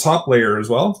got a little top layer as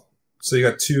well. So you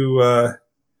got two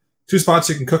spots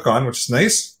you can cook on, which is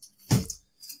nice.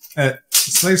 And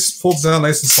it's nice, folds down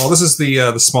nice and small. This is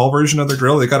the small version of the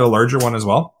grill. They got a larger one as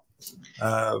well,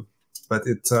 but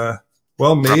it's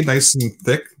well made, nice and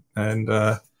thick, and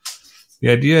the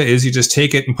idea is you just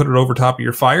take it and put it over top of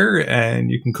your fire,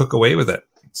 and you can cook away with it.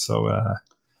 So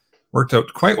worked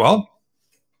out quite well.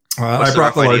 I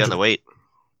brought the large on the weight.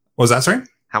 What was that, sorry?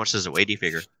 How much does it weigh, do you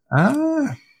figure?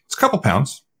 It's a couple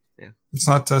pounds. Yeah, it's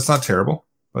not terrible,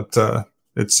 but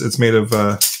it's made of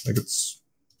it's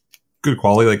good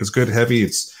quality. Like, it's good heavy.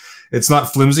 It's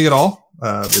not flimsy at all.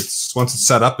 It's once it's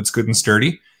set up, it's good and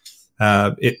sturdy.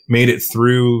 It made it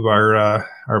through our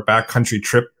backcountry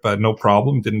trip, no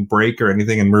problem. Didn't break or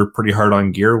anything, and we're pretty hard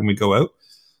on gear when we go out,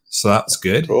 so that's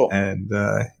good. Cool. And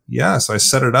so I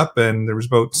set it up, and there was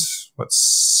about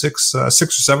six or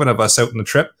seven of us out in the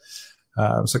trip.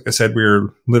 So like I said, we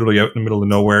were literally out in the middle of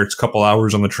nowhere. It's a couple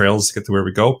hours on the trails to get to where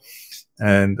we go,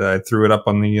 and I threw it up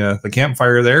on the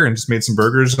campfire there, and just made some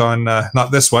burgers on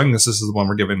not this one. This is the one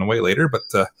we're giving away later, but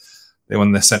the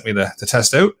one they sent me to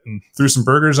test out, and threw some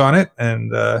burgers on it,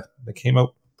 and they came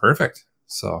out perfect.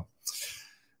 So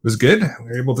it was good. We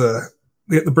were able to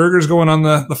get the burgers going on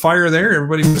the fire there.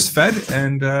 Everybody was fed,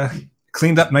 and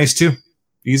cleaned up nice too.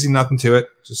 Easy, nothing to it.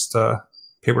 Just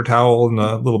paper towel and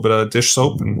a little bit of dish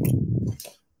soap, and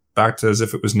back to as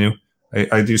if it was new.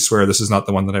 I do swear this is not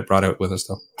the one that I brought out with us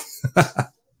though.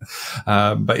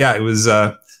 But yeah, it's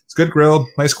a good grill,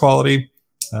 nice quality.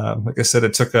 Like I said,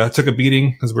 it took a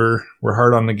beating because we're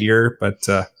hard on the gear, but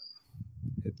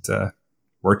it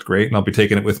worked great, and I'll be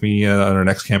taking it with me on our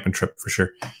next camping trip for sure.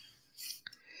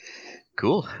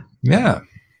 Cool. Yeah,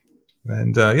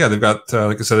 and they've got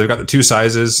like I said, they've got the two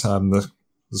sizes.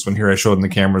 This one here I showed in the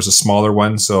camera is a smaller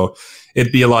one, so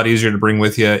it'd be a lot easier to bring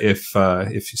with you if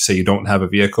you say you don't have a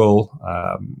vehicle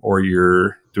or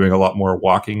you're doing a lot more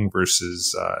walking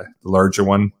versus the larger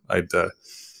one.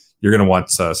 You're going to want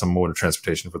some mode of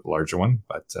transportation for the larger one,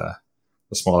 but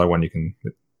the smaller one, you can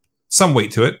some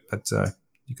weight to it, but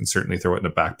you can certainly throw it in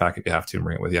a backpack if you have to and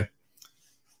bring it with you.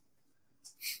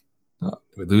 Oh,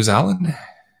 did we lose Alan?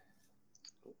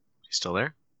 He's still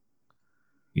there?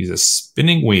 He's a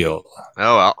spinning wheel.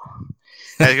 Oh, well.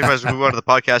 I guess move on to the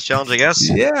podcast challenge, I guess.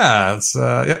 Yeah,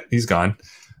 he's gone.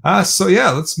 So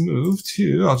let's move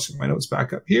to, I'll check my notes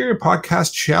back up here,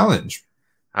 podcast challenge.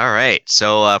 All right.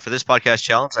 So for this podcast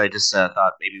challenge, I just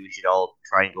thought maybe we should all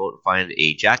try and go out and find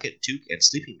a jacket, toque, and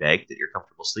sleeping bag that you're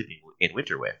comfortable sleeping in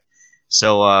winter with.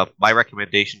 So my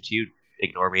recommendation to you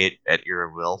ignore me at your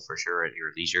will for sure, at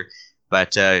your leisure.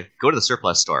 But go to the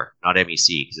surplus store, not MEC,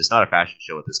 because it's not a fashion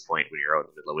show at this point when you're out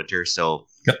in the middle of winter. So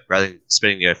rather than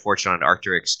spending a fortune on an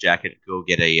Arc'teryx jacket, go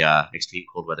get a extreme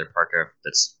cold weather parka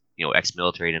that's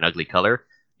ex-military in an ugly color.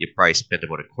 You probably spend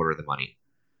about a quarter of the money.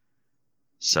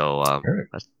 So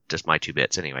that's just my 2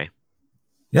 bits anyway.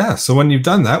 Yeah, so when you've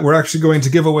done that, we're actually going to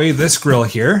give away this grill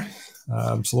here.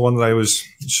 So the one that I was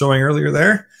showing earlier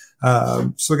there.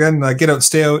 So again, Get Out,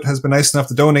 Stay Out has been nice enough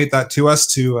to donate that to us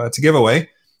to give away.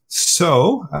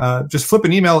 So just flip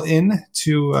an email in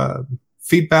to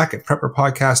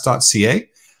feedback@prepperpodcast.ca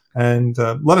and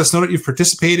let us know that you've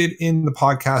participated in the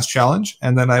podcast challenge.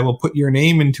 And then I will put your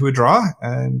name into a draw,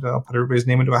 and I'll put everybody's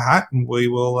name into a hat, and we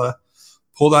will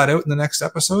pull that out in the next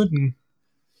episode and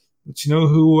let you know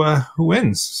who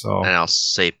wins. So, and I'll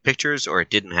say pictures or it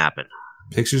didn't happen.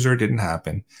 Pictures or it didn't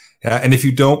happen. And if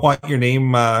you don't want your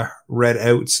name read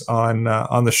out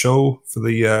on the show for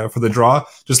the draw,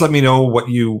 just let me know what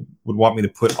you would want me to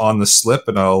put on the slip,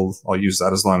 and I'll use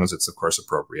that, as long as it's of course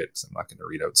appropriate. I'm not going to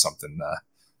read out something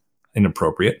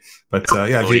inappropriate. But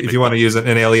yeah, if you want to use an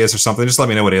alias or something, just let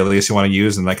me know what alias you want to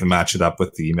use, and I can match it up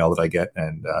with the email that I get,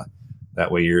 and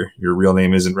that way your real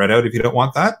name isn't read out if you don't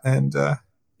want that. And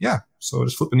yeah, so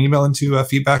just flip an email into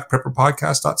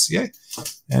feedback@prepperpodcast.ca,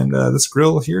 and this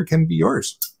grill here can be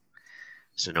yours.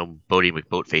 So no Bodie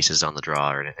McBoat faces on the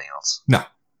draw or anything else? No.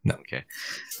 Okay.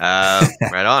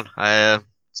 Right on.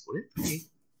 Split it.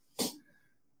 All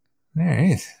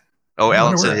right. Oh,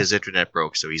 Alan said his internet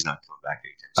broke, so he's not coming back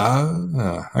anytime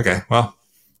soon. Okay. Well,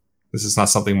 this is not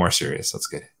something more serious. That's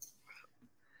good.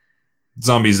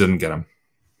 Zombies didn't get him.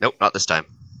 Nope, not this time.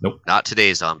 Nope. Not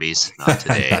today, zombies. Not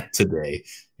today. Not today.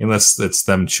 Unless it's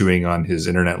them chewing on his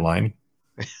internet line.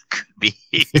 Could be.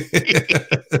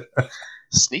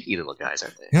 Sneaky little guys,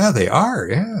 aren't they? Yeah, they are.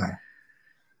 Yeah.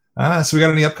 So we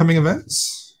got any upcoming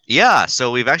events? Yeah.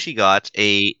 So we've actually got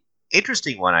a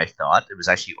interesting one. I thought it was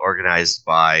actually organized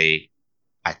by,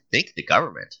 I think, the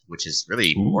government, which is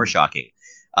really more shocking.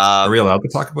 Are we allowed to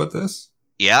talk about this?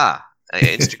 Yeah.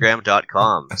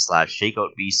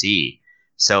 Instagram.com/shakeoutbc.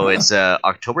 So it's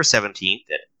October 17th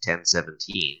at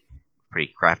 10:17.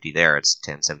 Pretty crafty there. It's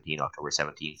 10:17, October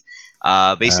 17th.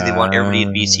 Basically, they want everybody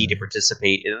in BC to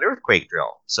participate in an earthquake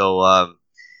drill. So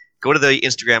go to the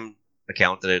Instagram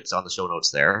account that it's on the show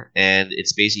notes there, and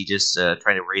it's basically just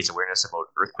trying to raise awareness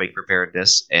about earthquake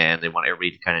preparedness, and they want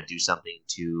everybody to kind of do something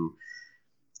to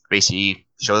basically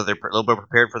show that they're a little bit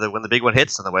prepared for when the big one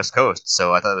hits on the West Coast.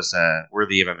 So I thought it was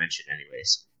worthy of a mention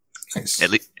anyways. Nice.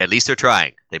 At least they're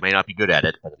trying. They may not be good at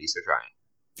it, but at least they're trying.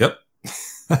 Yep.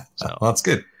 So. Well, that's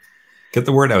good. Get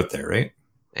the word out there, right?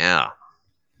 Yeah.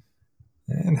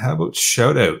 And how about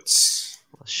shout-outs?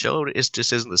 Well,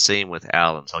 just isn't the same with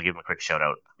Alan, so I'll give him a quick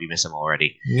shout-out. We miss him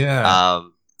already. Yeah.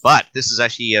 But this is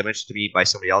actually mentioned to me by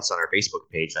somebody else on our Facebook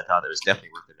page. I thought it was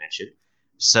definitely worth a mention.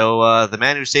 So the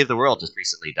man who saved the world just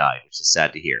recently died, which is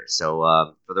sad to hear. So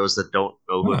for those that don't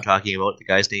know who I'm talking about, the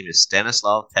guy's name is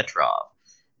Stanislav Petrov.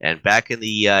 And back in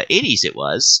the 80s it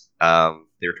was,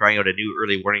 they were trying out a new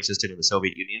early warning system in the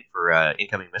Soviet Union for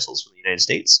incoming missiles from the United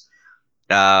States.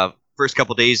 First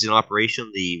couple days in operation,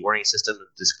 the warning system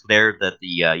declared that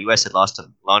the U.S. had launched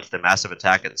a massive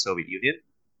attack at the Soviet Union,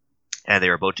 and they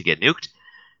were about to get nuked.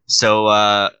 So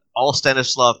all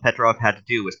Stanislav Petrov had to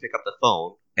do was pick up the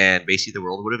phone, and basically the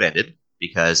world would have ended,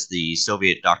 because the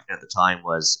Soviet doctrine at the time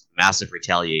was massive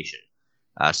retaliation,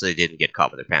 so they didn't get caught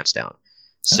with their pants down.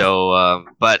 So,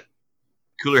 but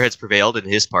cooler heads prevailed in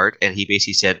his part, and he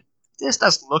basically said, this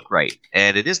doesn't look right.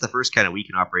 And it is the first kind of week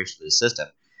in operation of the system.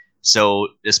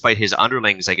 So, despite his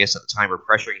underlings, I guess, at the time were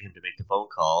pressuring him to make the phone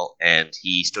call, and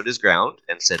he stood his ground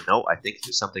and said, no, I think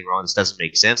there's something wrong. This doesn't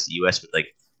make sense. The U.S. would,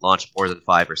 launch more than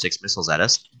 5 or 6 missiles at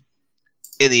us.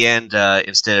 In the end,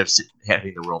 instead of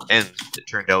having the world end, it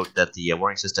turned out that the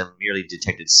warning system merely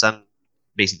detected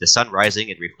the sun rising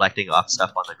and reflecting off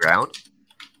stuff on the ground.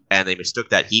 And they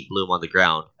mistook that heat bloom on the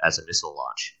ground as a missile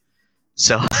launch.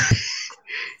 So,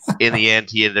 in the end,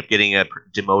 he ended up getting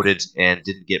demoted and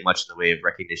didn't get much in the way of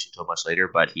recognition until much later,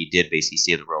 but he did basically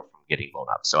save the world from getting blown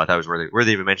up. So I thought it was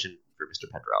worthy of a mention for Mr.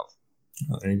 Petrov.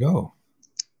 Oh, there you go.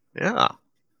 Yeah.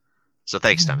 So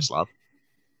thanks, Stanislav.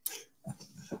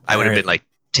 I would have been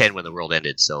 10 when the world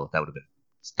ended, so that would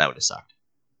have sucked.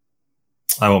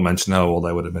 I won't mention how old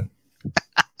I would have been.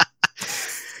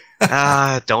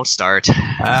 Don't start.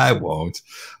 I won't.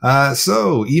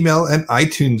 So email and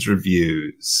iTunes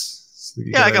reviews. So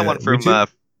I got one from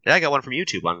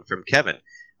YouTube. One from Kevin.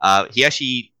 He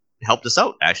actually helped us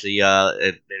out. Actually,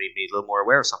 it made me a little more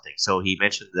aware of something. So he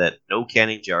mentioned that no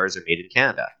canning jars are made in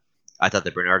Canada. I thought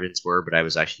the Bernardins were, but I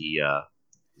was actually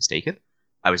mistaken.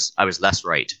 I was less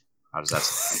right. How does that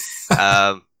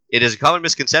sound? It is a common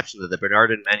misconception that the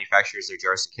Bernardin manufactures their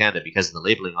jars in Canada because of the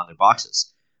labeling on their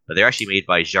boxes, but they're actually made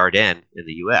by Jardin in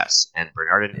the U.S., and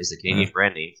Bernardin is the Canadian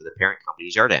brand name for the parent company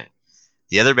Jardin.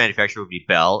 The other manufacturer would be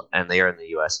Bell, and they are in the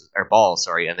U.S. or Ball,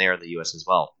 sorry, and they are in the U.S. as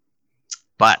well.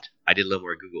 But I did a little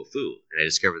more Google Foo, and I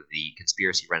discovered the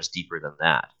conspiracy runs deeper than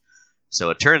that. So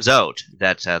it turns out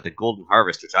that the Golden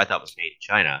Harvest, which I thought was made in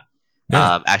China,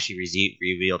 actually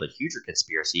revealed a huger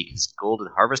conspiracy because Golden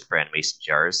Harvest brand mason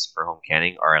jars for home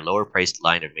canning are a lower priced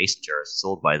line of mason jars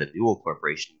sold by the Newell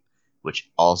Corporation, which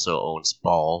also owns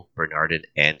Ball, Bernardin,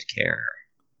 and Care.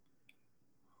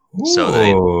 Ooh.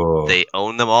 So they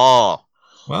own them all.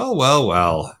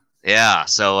 Well. Yeah,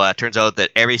 so it turns out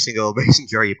that every single mason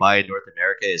jar you buy in North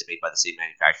America is made by the same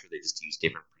manufacturer. They just use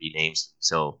different pretty names.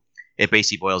 So it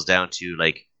basically boils down to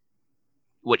like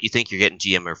what you think you're getting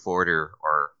GM or Ford or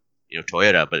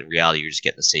Toyota, but in reality you're just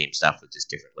getting the same stuff with just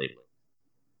different labeling.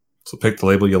 So pick the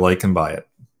label you like and buy it.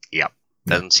 Yep.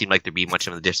 Doesn't seem like there'd be much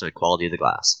of a difference in the quality of the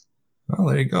glass. Well,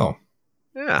 there you go.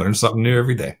 Yeah. Learn something new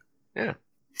every day. Yeah.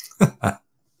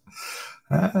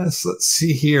 So let's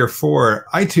see here. For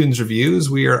iTunes reviews,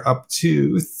 we are up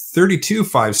to 32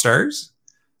 5-stars,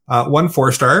 1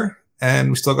 4-star, and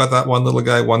we still got that one little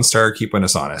guy 1-star keeping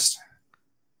us honest.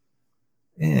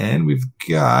 And we've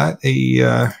got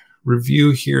a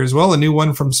review here as well, a new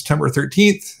one from September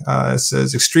 13th. It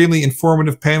says, extremely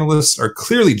informative panelists are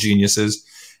clearly geniuses,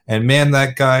 and man,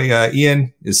 that guy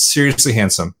Ian is seriously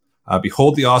handsome.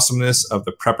 Behold the awesomeness of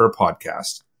the Prepper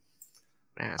Podcast.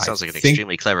 Man, it sounds like an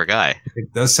extremely clever guy.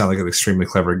 It does sound like an extremely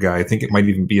clever guy. I think it might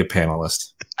even be a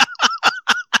panelist.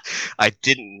 I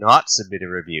did not submit a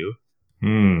review.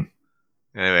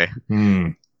 Anyway,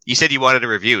 you said you wanted a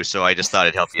review, so I just thought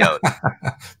I'd help you out.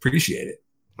 Appreciate it.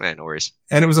 Man, no worries.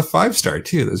 And it was a 5-star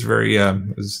too. That was very,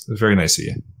 it was very nice of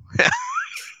you.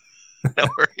 No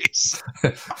worries.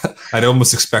 I'd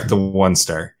almost expect a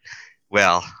 1-star.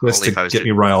 Well, just to get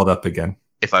me riled up again.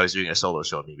 If I was doing a solo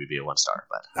show, maybe it'd be a 1-star.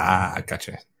 But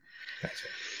gotcha.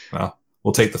 Well,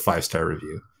 we'll take the 5-star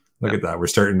review. Look at that. We're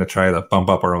starting to try to bump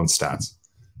up our own stats.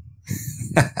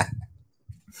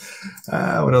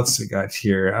 What else we got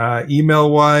here?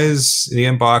 Email-wise, the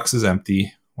inbox is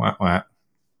empty. But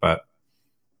it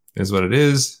is what it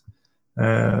is.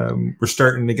 We're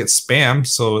starting to get spam,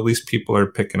 so at least people are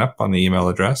picking up on the email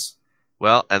address.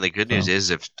 Well, and the good news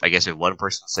is, if one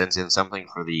person sends in something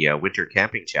for the winter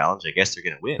camping challenge, I guess they're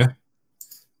going to win. Yeah.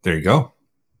 There you go.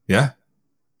 Yeah.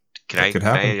 Can I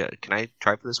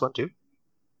try for this one too?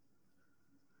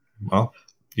 Well,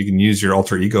 you can use your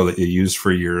alter ego that you use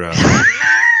for your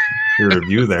your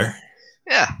review there.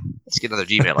 Yeah. Let's get another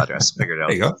Gmail address. Figure it out.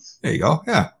 There you go.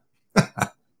 Yeah.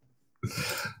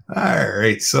 All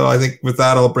right. So I think with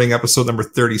that, I'll bring episode number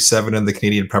 37 of the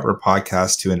Canadian Prepper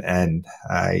Podcast to an end.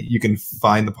 You can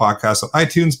find the podcast on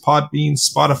iTunes, Podbean,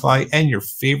 Spotify, and your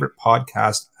favorite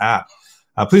podcast app.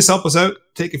 Please help us out.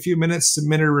 Take a few minutes,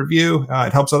 submit a review.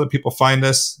 It helps other people find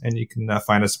us, and you can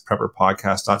find us at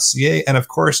prepperpodcast.ca and, of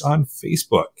course, on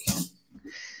Facebook.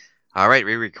 All right.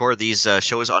 We record these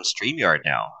shows on StreamYard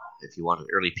now. If you want an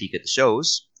early peek at the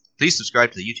shows, please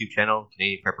subscribe to the YouTube channel,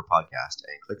 Canadian Prepper Podcast,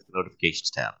 and click the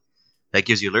notifications tab. That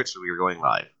gives you alerts when we are going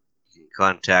live. You can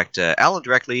contact Alan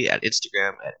directly at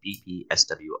Instagram at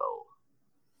BPSWO.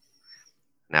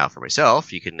 Now, for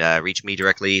myself, you can reach me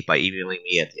directly by emailing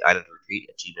me at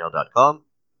theislandretreat@gmail.com.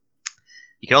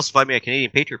 You can also find me at Canadian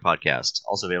Patriot Podcast,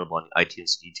 also available on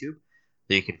iTunes and YouTube.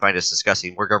 There you can find us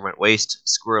discussing more government waste,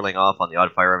 squirreling off on the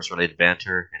odd firearms-related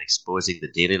banter, and exposing the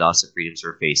daily loss of freedoms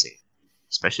we're facing,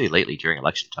 especially lately during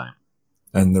election time.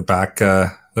 And they're back.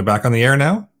 They're back on the air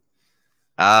now.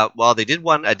 Well, they did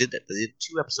one. They did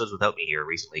 2 episodes without me here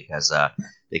recently because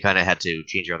they kind of had to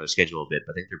change around their schedule a bit.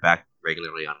 But I think they're back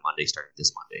regularly on Monday, starting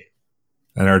this Monday.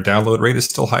 And our download rate is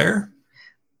still higher.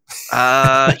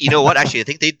 You know what? Actually, I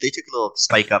think they took a little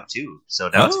spike up too. So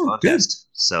now it's a contest. Good.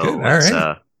 So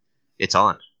good. It's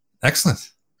on.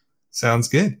 Excellent. Sounds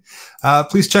good.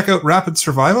 Please check out Rapid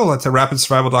Survival. That's at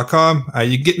rapidsurvival.com.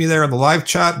 You can get me there on the live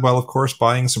chat while, of course,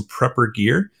 buying some prepper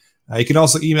gear. You can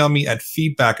also email me at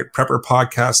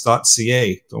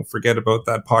feedback@prepperpodcast.ca. Don't forget about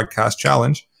that podcast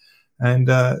challenge. And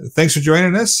thanks for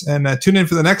joining us. And tune in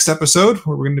for the next episode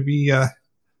where we're going to be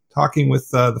talking with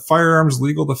the Firearms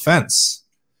Legal Defense.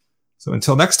 So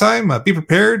until next time, be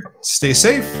prepared, stay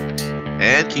safe,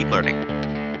 and keep learning.